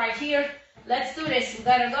curl right here. Let's do this. We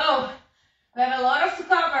gotta go. We have a lot of to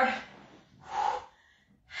cover.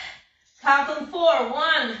 Count on 4.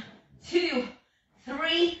 1, 2,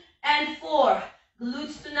 3, and 4.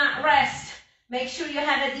 Glutes do not rest. Make sure you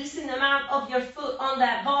have a decent amount of your foot on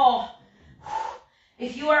that ball.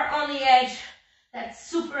 If you are on the edge, that's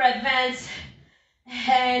super advanced,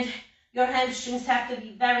 and your hamstrings have to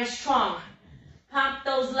be very strong. Pump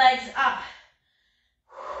those legs up.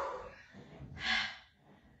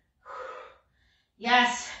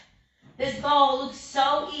 Yes, this ball looks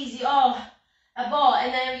so easy. Oh, a ball,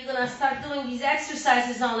 and then you're gonna start doing these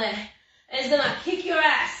exercises on it. It's gonna kick your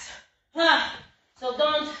ass. So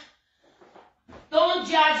don't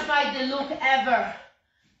judge by the look ever.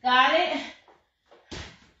 Got it?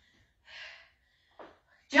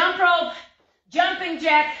 Jump rope, jumping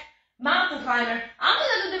jack, mountain climber. I'm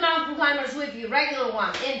gonna do the mountain climbers with you, regular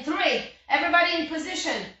one. In 3, everybody in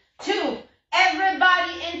position. 2,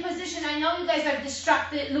 everybody in position. I know you guys are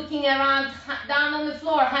distracted, looking around, down on the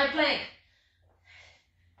floor, high plank.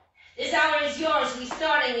 This hour is yours. We're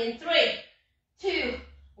starting in 3, 2,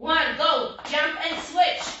 1, go. Jump and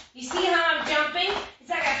switch. You see how I'm jumping? It's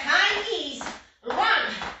like a high knees.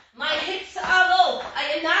 Run. My hips are low. I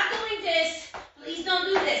am not doing this. Please don't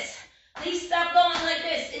do this. Please stop going like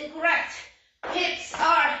this. Incorrect. Hips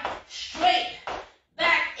are straight.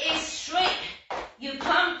 Back is straight. You're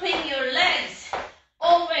pumping your legs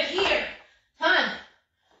over here. Time.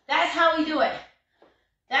 That's how we do it.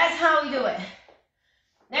 That's how we do it.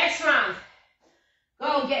 Next round.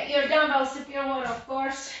 Go get your dumbbells if you're one, of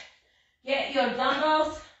course. Get your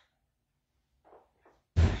dumbbells.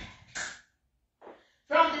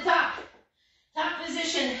 From the top. Top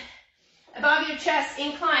position. Above your chest,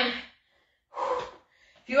 incline.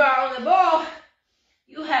 If you are on the ball,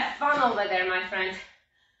 you have fun over there, my friend.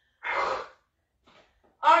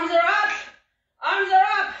 Arms are up. Arms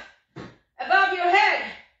are up. Above your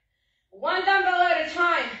head. 1 dumbbell at a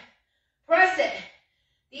time. Press it.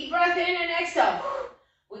 Deep breath in and exhale.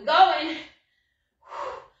 We're going.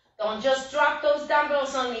 Don't just drop those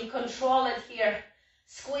dumbbells on me. Control it here.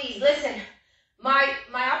 Squeeze. Listen, my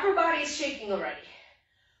upper body is shaking already.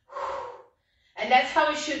 And that's how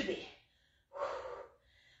it should be.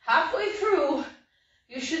 halfway through,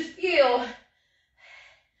 you should feel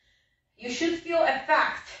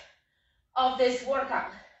effect of this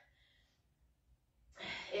workout.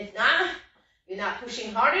 If not, you're not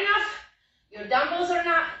pushing hard enough, your dumbbells are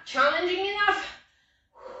not challenging enough,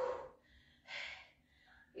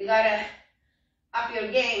 you gotta up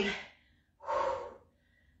your game.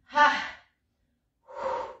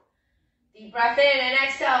 Deep breath in and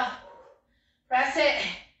exhale. Press it.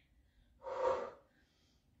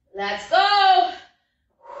 Let's go.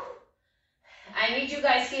 I need you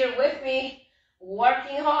guys here with me,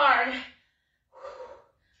 working hard.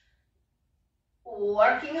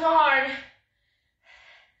 Working hard.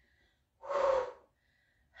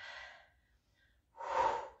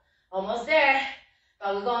 Almost there,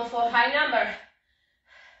 but we're going for a high number.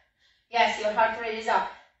 Yes, your heart rate is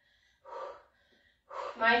up.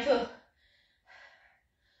 Mine too.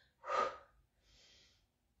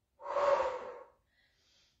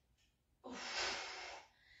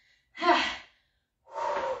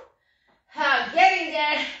 Getting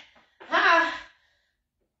there.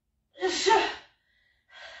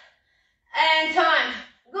 And time.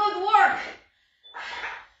 Good work.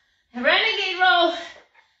 Renegade row.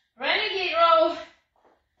 Renegade row.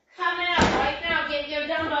 Coming up right now. Get your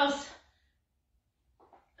dumbbells.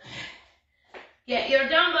 Get your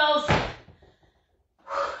dumbbells.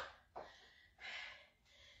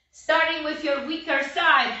 Starting with your weaker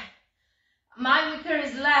side. My weaker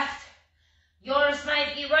is left. Yours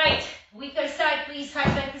might be right. Weaker side, please. High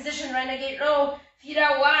plank position, renegade row. Feet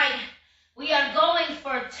out wide. We are going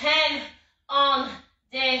for 10 on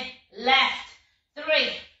the left. 3,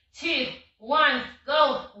 2, 1.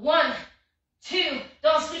 Go. 1, 2.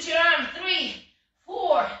 Don't switch your arm. 3,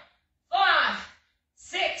 4, 5,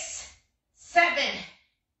 6, 7,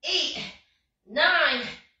 8, 9,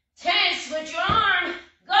 10. Switch your arm.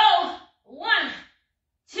 Go. 1,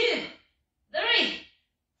 2, 3,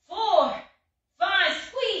 4, 5.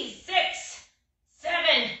 Squeeze. 6, 7,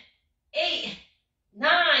 8,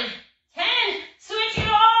 9, 10. Switch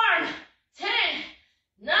your arm. 10,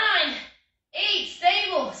 9, 8.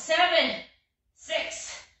 Stable. 7,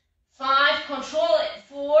 6, 5. Control it.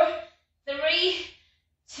 4, 3,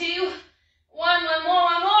 2, 1. One more.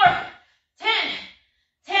 One more. 10,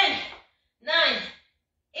 10, 9,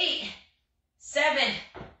 8, 7,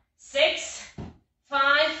 6,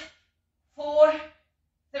 5, 4,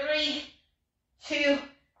 3, 2,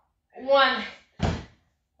 1.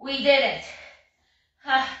 We did it.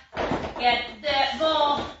 Get the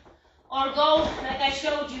ball or go like I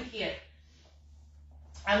showed you here.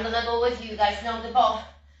 I'm gonna go with you. You guys know the ball.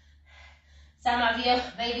 Some of you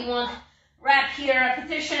maybe want rep here,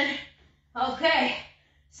 repetition. Okay,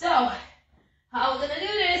 so how we're gonna do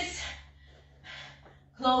this?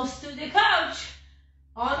 Close to the couch,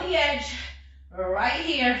 on the edge, right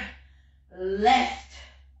here, left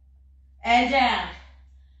and down.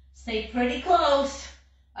 Stay pretty close.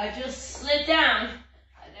 I just slid down.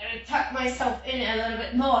 I gotta tuck myself in a little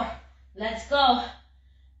bit more. Let's go.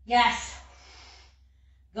 Yes.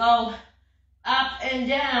 Go up and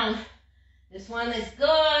down. This one is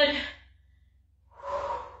good.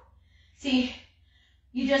 See,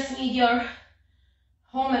 you just need your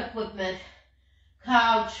home equipment.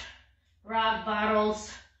 Couch, rock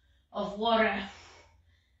bottles of water.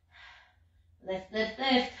 Lift, lift,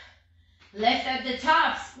 lift. Lift at the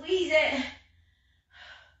top, squeeze it.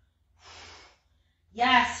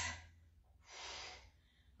 Yes.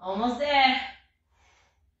 Almost there.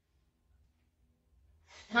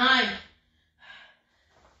 Time.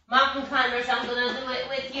 Mountain climbers, I'm gonna do it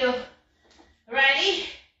with you. Ready?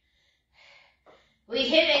 We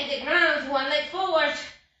hitting the ground, one leg forward.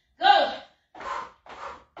 Go.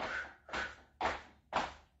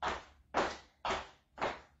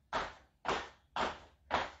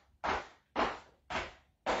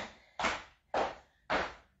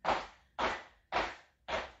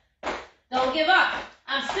 Don't give up.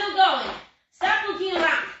 I'm still going. Stop looking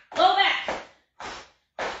around. Go back.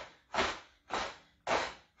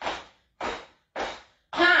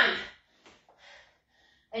 Time.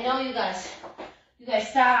 I know you guys. You guys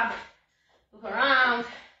stop. Look around.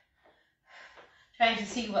 Trying to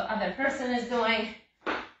see what other person is doing.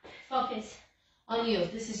 Focus on you.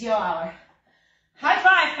 This is your hour. High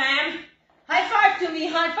five, fam. High five to me.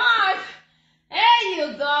 High five. There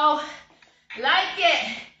you go. Like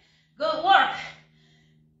it. Good work.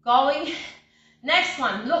 Going. Next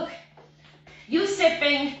one. Look. You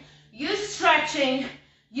sipping. You stretching.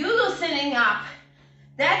 You loosening up.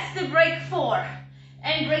 That's the break 4.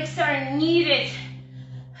 And breaks are needed.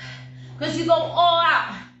 Because you go all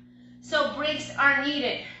out. So breaks are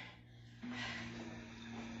needed.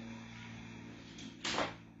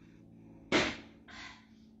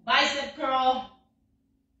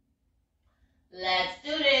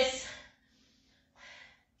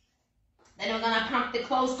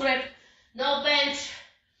 close grip, no bench,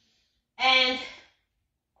 and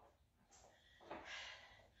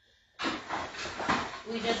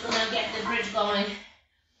we're just gonna get the bridge going.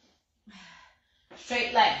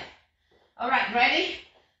 Straight leg. All right, ready?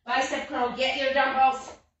 Bicep curl, get your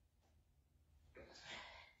dumbbells.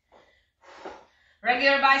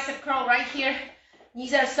 Regular bicep curl right here.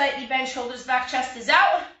 Knees are slightly bent, shoulders back, chest is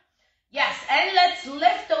out. Yes, and let's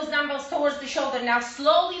lift those dumbbells towards the shoulder. Now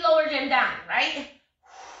slowly lower them down, right?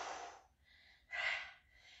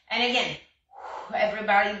 And again,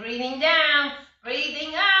 everybody breathing down,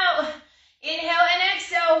 breathing out. Inhale and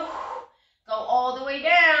exhale. Go all the way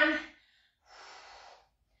down.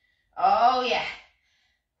 Oh yeah.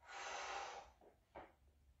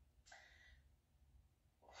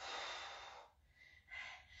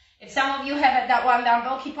 If some of you have that one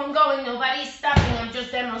dumbbell, keep on going. Nobody's stopping. I'm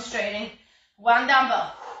just demonstrating. One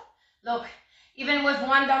dumbbell. Look, even with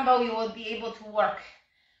one dumbbell, you will be able to work.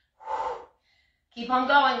 Keep on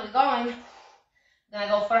going. We're going. Gonna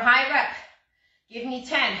go for high rep. Give me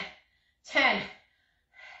 10, 10,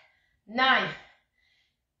 9,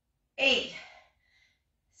 8,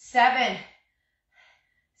 7,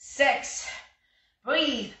 6.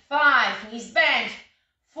 Breathe. 5. Knees bent.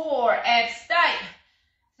 4. Abs tight.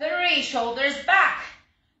 3, shoulders back.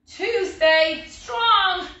 2, stay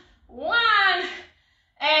strong. 1,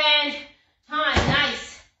 and time.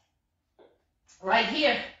 Nice. Right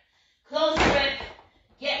here. Close grip.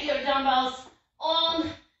 Get your dumbbells on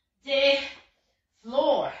the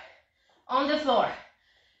floor. On the floor.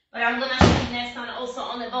 But I'm going to show you next time also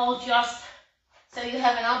on the ball, just so you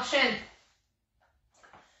have an option.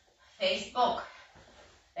 Facebook.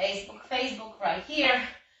 Facebook, Facebook right here.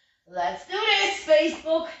 Let's do this,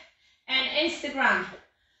 Facebook and Instagram.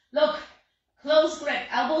 Look, close grip,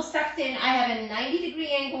 elbows tucked in. I have a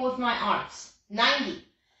 90-degree angle with my arms. 90.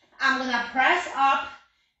 I'm going to press up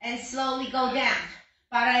and slowly go down.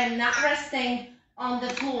 But I am not resting on the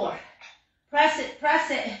floor. Press it, press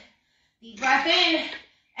it. Deep breath in.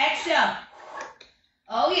 Exhale.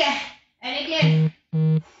 Oh yeah. And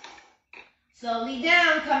again. Slowly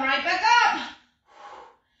down. Come right back up.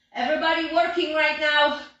 Everybody working right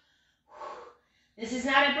now. This is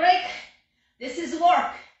not a break. This is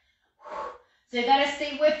work. So you gotta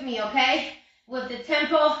stay with me, okay? With the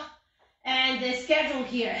tempo and the schedule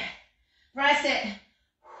here. Press it.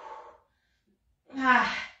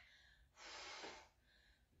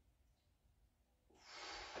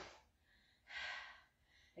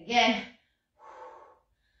 Again.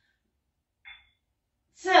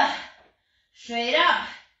 Straight up.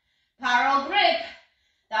 Parallel grip.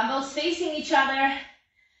 Dumbbells facing each other.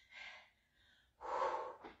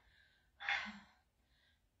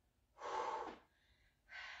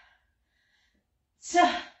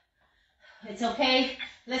 It's okay.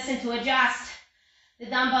 Listen to adjust the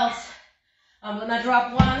dumbbells. I'm gonna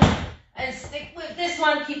drop one and stick with this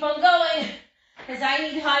one. Keep on going because I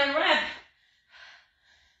need higher rep.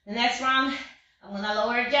 The next round, I'm gonna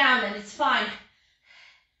lower it down and it's fine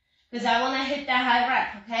because I wanna hit that high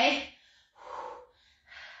rep, okay?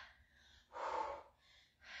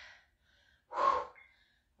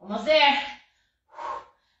 Almost there.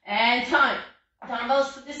 And time.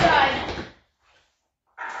 Dumbbells to the side.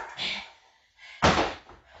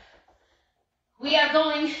 We are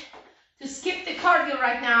going to skip the cardio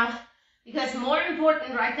right now because more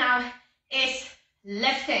important right now is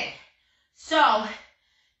lifting. So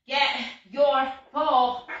get your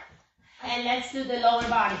ball and let's do the lower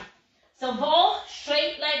body. So ball,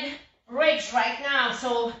 straight leg bridge right now.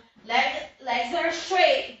 So legs are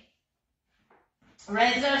straight.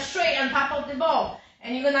 Legs are straight on top of the ball.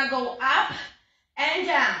 And you're gonna go up and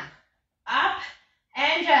down. Up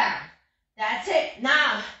and down. That's it.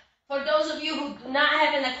 Now, for those of you who do not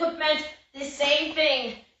have an equipment, the same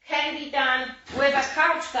thing can be done with a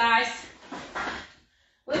couch, guys.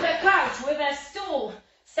 With a couch, with a stool.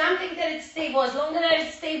 Something that is stable, as long as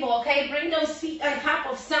it's stable, okay? Bring those feet on top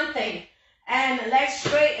of something. And legs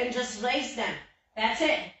straight and just raise them. That's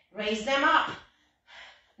it. Raise them up.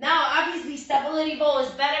 Now, obviously, stability ball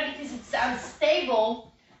is better because it's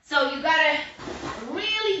unstable. So you gotta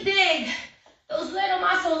really dig those little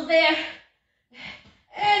muscles there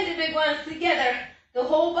and the big ones together. The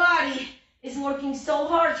whole body is working so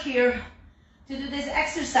hard here to do this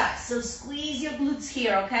exercise. So squeeze your glutes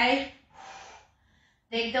here, okay?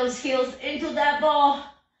 Take those heels into that ball.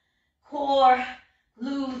 Core,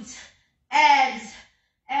 glutes, abs,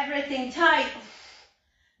 everything tight.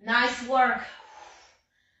 Nice work.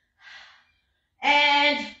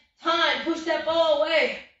 And time. Push that ball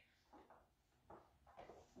away.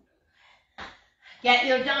 Get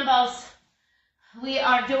your dumbbells. We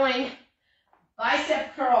are doing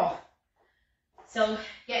bicep curl. So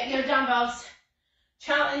get your dumbbells,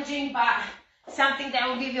 challenging, but something that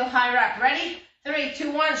will give you a high rep. Ready? 3,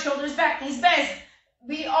 2, 1, shoulders back, knees bent.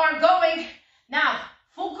 We are going now,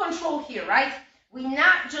 full control here, right? We're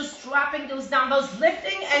not just dropping those dumbbells,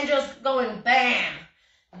 lifting and just going bam.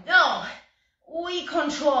 No, we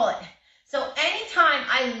control it. So anytime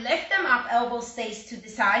I lift them up, elbow stays to the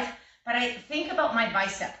side, but I think about my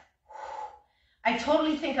bicep. I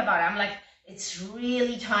totally think about it. I'm like, it's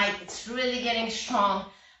really tight. It's really getting strong.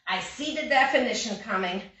 I see the definition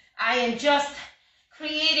coming. I am just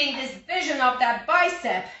creating this vision of that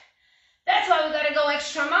bicep. That's why we got to go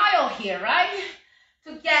extra mile here, right?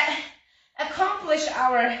 To accomplish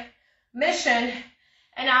our mission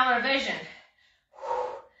and our vision.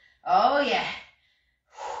 Oh yeah.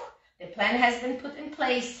 The plan has been put in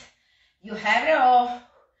place. You have it all.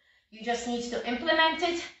 You just need to implement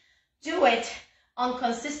it, do it on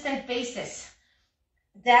consistent basis.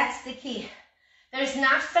 That's the key. There's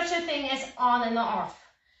not such a thing as on and off.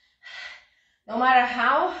 No matter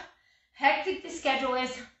how hectic the schedule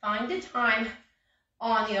is, find the time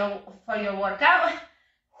for your workout,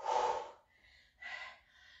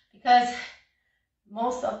 because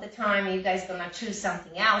most of the time you guys gonna choose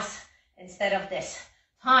something else instead of this.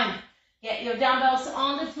 Time. Get your dumbbells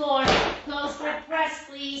on the floor. Close grip press,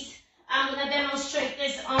 please. I'm gonna demonstrate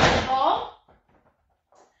this on the ball.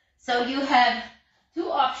 So you have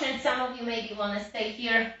two options. Some of you maybe want to stay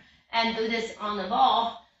here and do this on the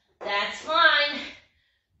ball. That's fine.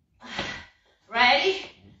 Ready?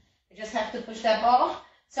 You just have to push that ball.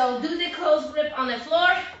 So do the close grip on the floor,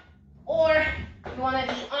 or you want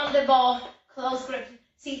to be on the ball, close grip.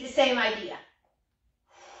 See, the same idea.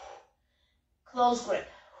 Close grip.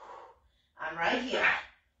 I'm right here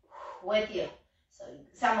with you. So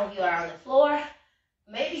some of you are on the floor.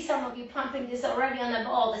 Maybe some of you pumping this already on the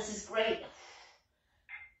ball. This is great.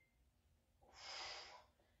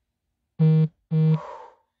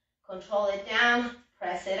 Control it down,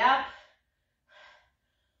 press it up.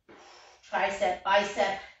 Tricep,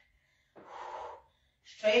 bicep.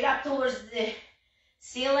 Straight up towards the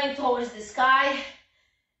ceiling, towards the sky.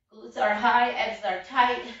 Glutes are high, abs are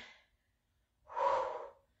tight.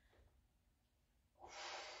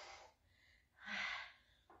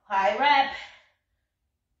 High rep.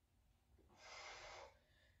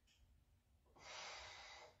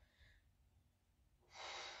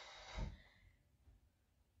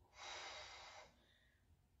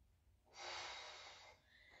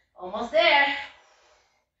 Almost there.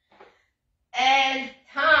 And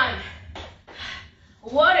time.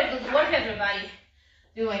 What a good work, everybody.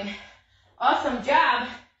 Doing awesome job.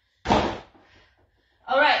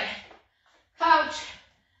 All right. Couch,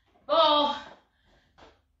 ball.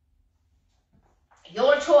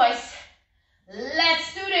 Your choice.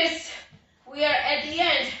 Let's do this. We are at the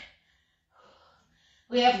end.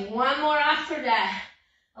 We have one more after that.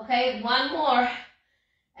 Okay, one more.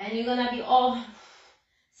 And you're gonna be all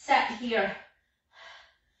set here.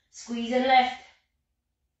 Squeeze and lift.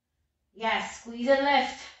 Yes, squeeze and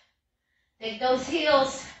lift. Take those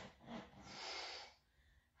heels.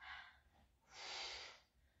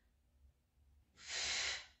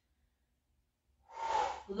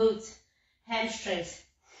 Glutes, hamstrings,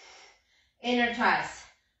 inner thighs.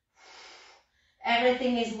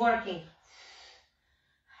 Everything is working.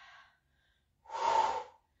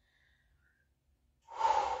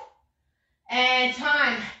 And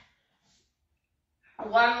time.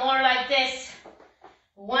 One more like this.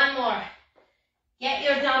 One more. Get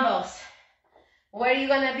your dumbbells. Where are you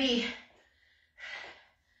gonna be?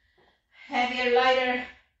 Heavier, lighter.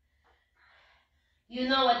 You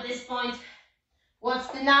know at this point what's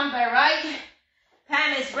the number, right?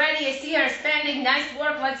 Pam is ready. I see her standing. Nice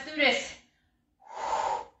work. Let's do this.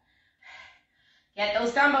 Get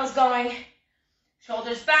those dumbbells going.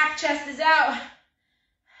 Shoulders back, chest is out.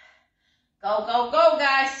 Go, go, go,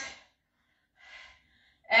 guys.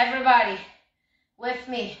 Everybody with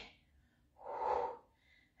me.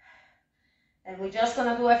 And we're just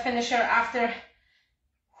gonna do a finisher after.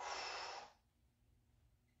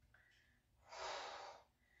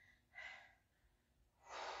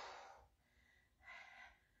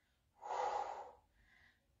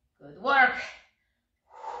 Good work.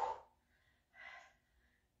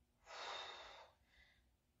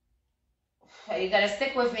 So you gotta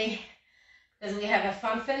stick with me because we have a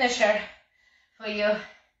fun finisher for you.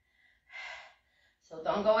 So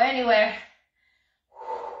don't go anywhere.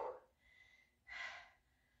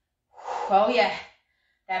 Oh yeah,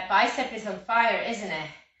 that bicep is on fire, isn't it?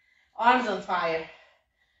 Arms on fire.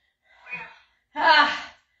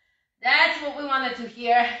 Ah, that's what we wanted to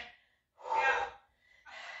hear.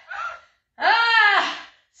 Ah!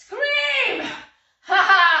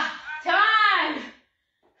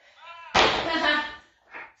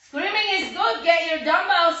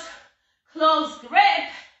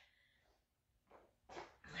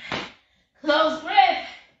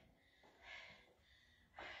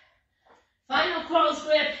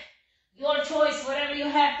 whatever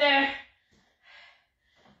you have there.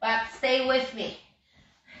 But stay with me.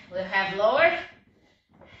 We'll have lower,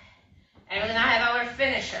 and we're gonna have our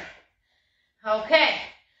finisher. Okay,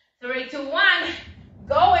 3, 2, 1,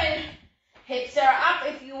 going. Hips are up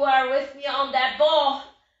if you are with me on that ball.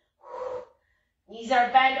 Knees are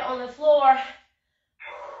bent on the floor.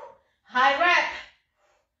 High rep.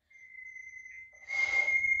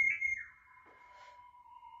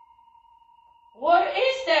 What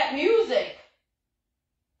is that music?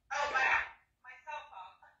 Oh, my cell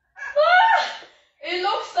phone. Ah, it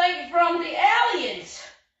looks like from the aliens.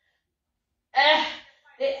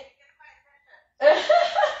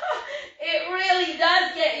 It really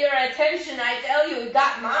does get your attention, I tell you, it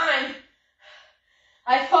got mine.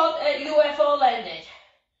 I thought a UFO landed.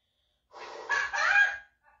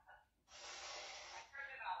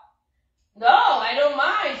 No, I don't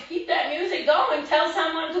mind. Keep that music going. Tell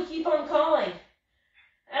someone to keep on calling.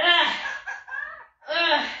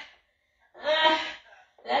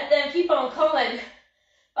 Let them keep on calling,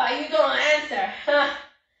 but you don't answer.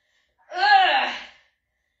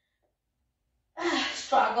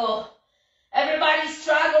 Struggle. Everybody's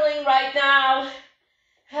struggling right now.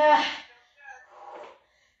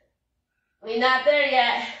 We're not there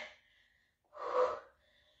yet.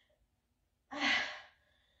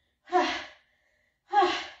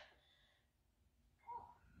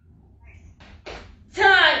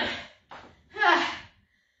 Time.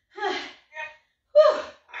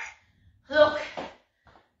 Look.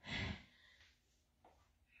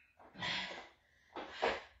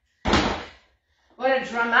 What a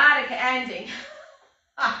dramatic ending.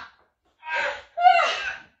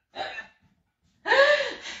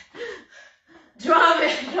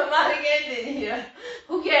 Dramatic ending here.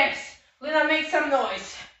 Who cares? We're gonna make some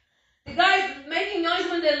noise. The guys making noise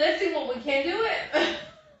when they're lifting, well, we can't do it.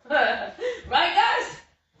 Right, guys?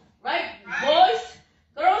 Right, boys?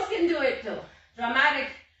 Girls can do it too. Dramatic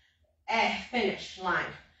finish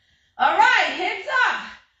line. All right, hips up.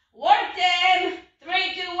 Work them.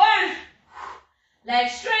 3, 2, 1.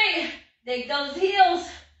 Legs straight. Take those heels.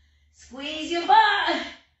 Squeeze your butt.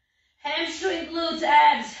 Hamstring, glutes,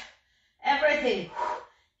 abs. Everything.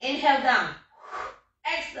 Inhale down.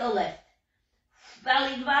 Exhale lift.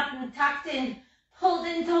 Belly button tucked in. Pulled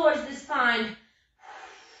in towards the spine.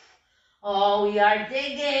 Oh, we are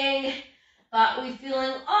digging. But we're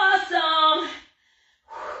feeling awesome.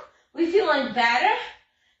 We're feeling better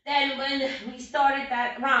than when we started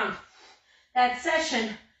that round. That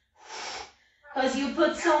session. Because you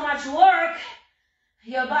put so much work.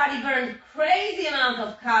 Your body burned crazy amount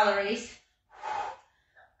of calories.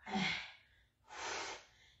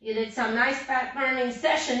 You did some nice fat burning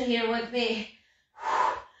session here with me.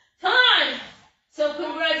 Time! So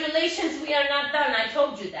congratulations, we are not done. I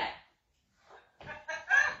told you that.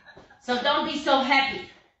 So don't be so happy.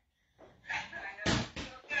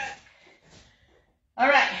 All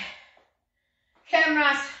right.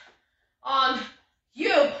 Cameras on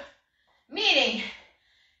you. Meaning,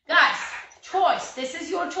 guys, choice. This is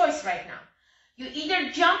your choice right now. You either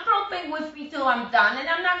jump roping with me till I'm done, and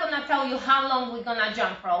I'm not going to tell you how long we're going to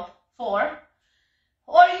jump rope for,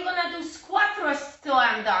 or you're going to do squat thrusts till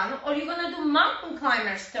I'm done, or you're going to do mountain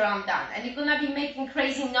climbers till I'm done, and you're going to be making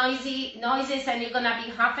crazy noises, and you're going to be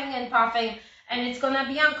huffing and puffing, and it's going to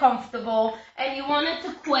be uncomfortable, and you wanted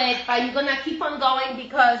to quit, but you're going to keep on going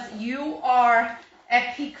because you are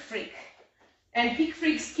a peak freak. And peak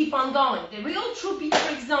freaks keep on going. The real true peak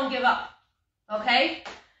freaks don't give up. Okay?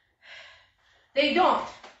 They don't.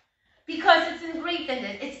 Because it's ingrained in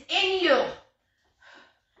it. It's in you.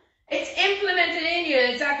 It's implemented in you.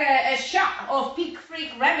 It's like a shot of peak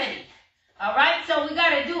freak remedy. Alright? So we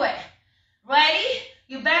gotta do it. Ready?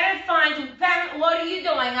 You better find, what are you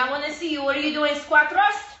doing? I want to see you. What are you doing? Squat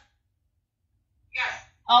thrust? Yes.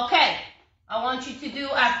 Okay. I want you to do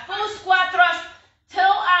a full squat thrust till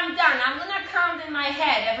I'm done. I'm going to count in my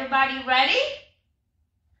head. Everybody ready?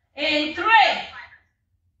 In 3,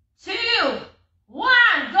 2, 1,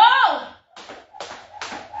 go!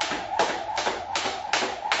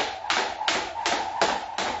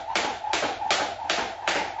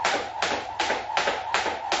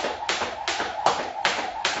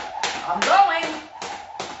 I'm going.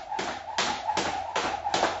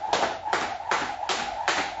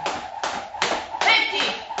 50.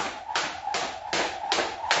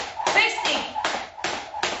 60,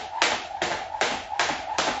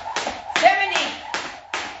 70,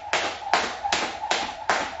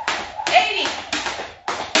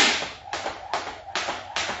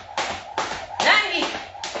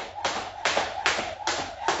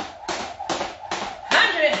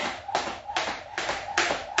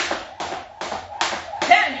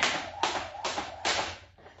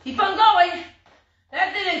 Keep on going.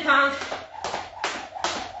 That didn't count.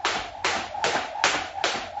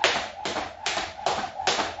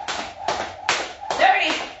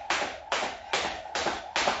 30.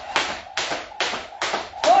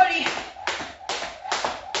 40.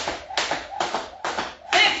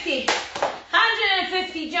 50.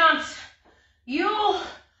 150 jumps. You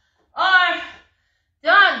are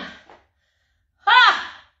done. Ha!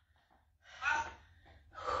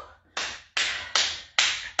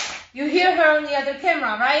 You hear her on the other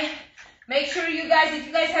camera, right? Make sure you guys, if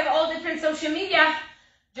you guys have all different social media,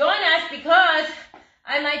 join us because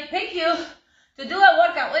I might pick you to do a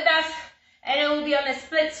workout with us and it will be on a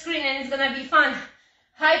split screen and it's gonna be fun.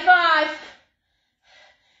 High five.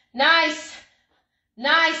 Nice.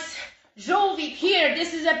 Nice. Żółwik here.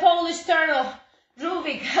 This is a Polish turtle.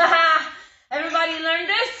 Żółwik. Everybody learn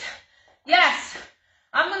this? Yes.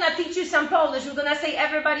 I'm gonna teach you some Polish. We're gonna say,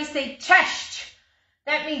 everybody say cześć.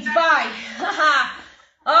 That means bye.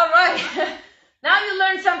 All right. Now you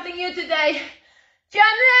learned something new today.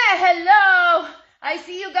 Janne, hello. I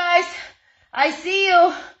see you guys. I see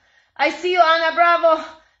you. I see you, Anna Bravo.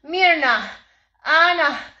 Mirna.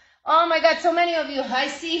 Anna. Oh my God, so many of you. I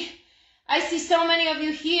see so many of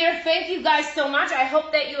you here. Thank you guys so much. I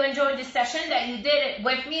hope that you enjoyed this session, that you did it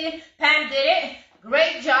with me. Pam did it.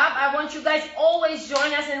 Great job. I want you guys always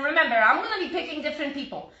join us. And remember, I'm going to be picking different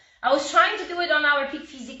people. I was trying to do it on our Peak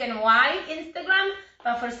Physique NY Instagram,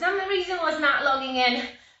 but for some reason was not logging in.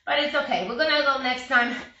 But it's okay. We're going to go next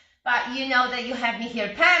time. But you know that you have me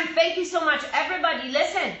here. Pam, thank you so much. Everybody,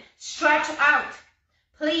 listen. Stretch out.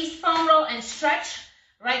 Please foam roll and stretch.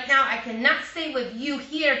 Right now, I cannot stay with you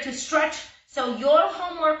here to stretch. So your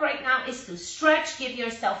homework right now is to stretch. Give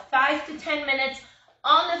yourself 5 to 10 minutes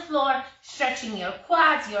on the floor, stretching your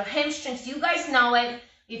quads, your hamstrings. You guys know it.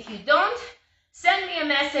 If you don't, send me a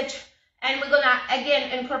message and we're gonna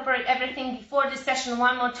again incorporate everything before the session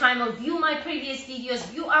one more time, or view my previous videos,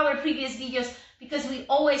 view our previous videos, because we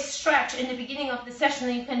always stretch in the beginning of the session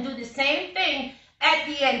and you can do the same thing at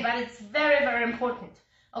the end, but it's very, very important.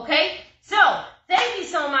 Okay? So, thank you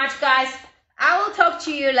so much, guys. I will talk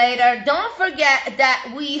to you later. Don't forget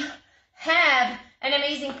that we have an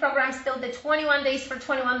amazing program still, the 21 days for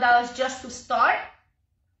 $21 just to start.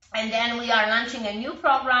 And then we are launching a new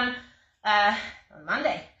program on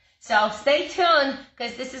Monday. So stay tuned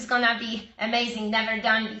because this is going to be amazing. Never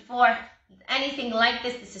done before anything like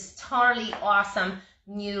this. This is totally awesome,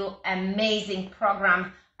 new, amazing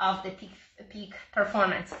program of the peak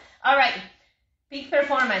performance. All right, peak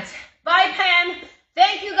performance. Bye, Pam.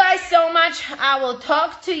 Thank you guys so much. I will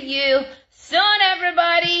talk to you soon,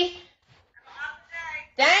 everybody. Have a awesome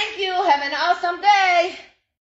day. Thank you. Have an awesome day.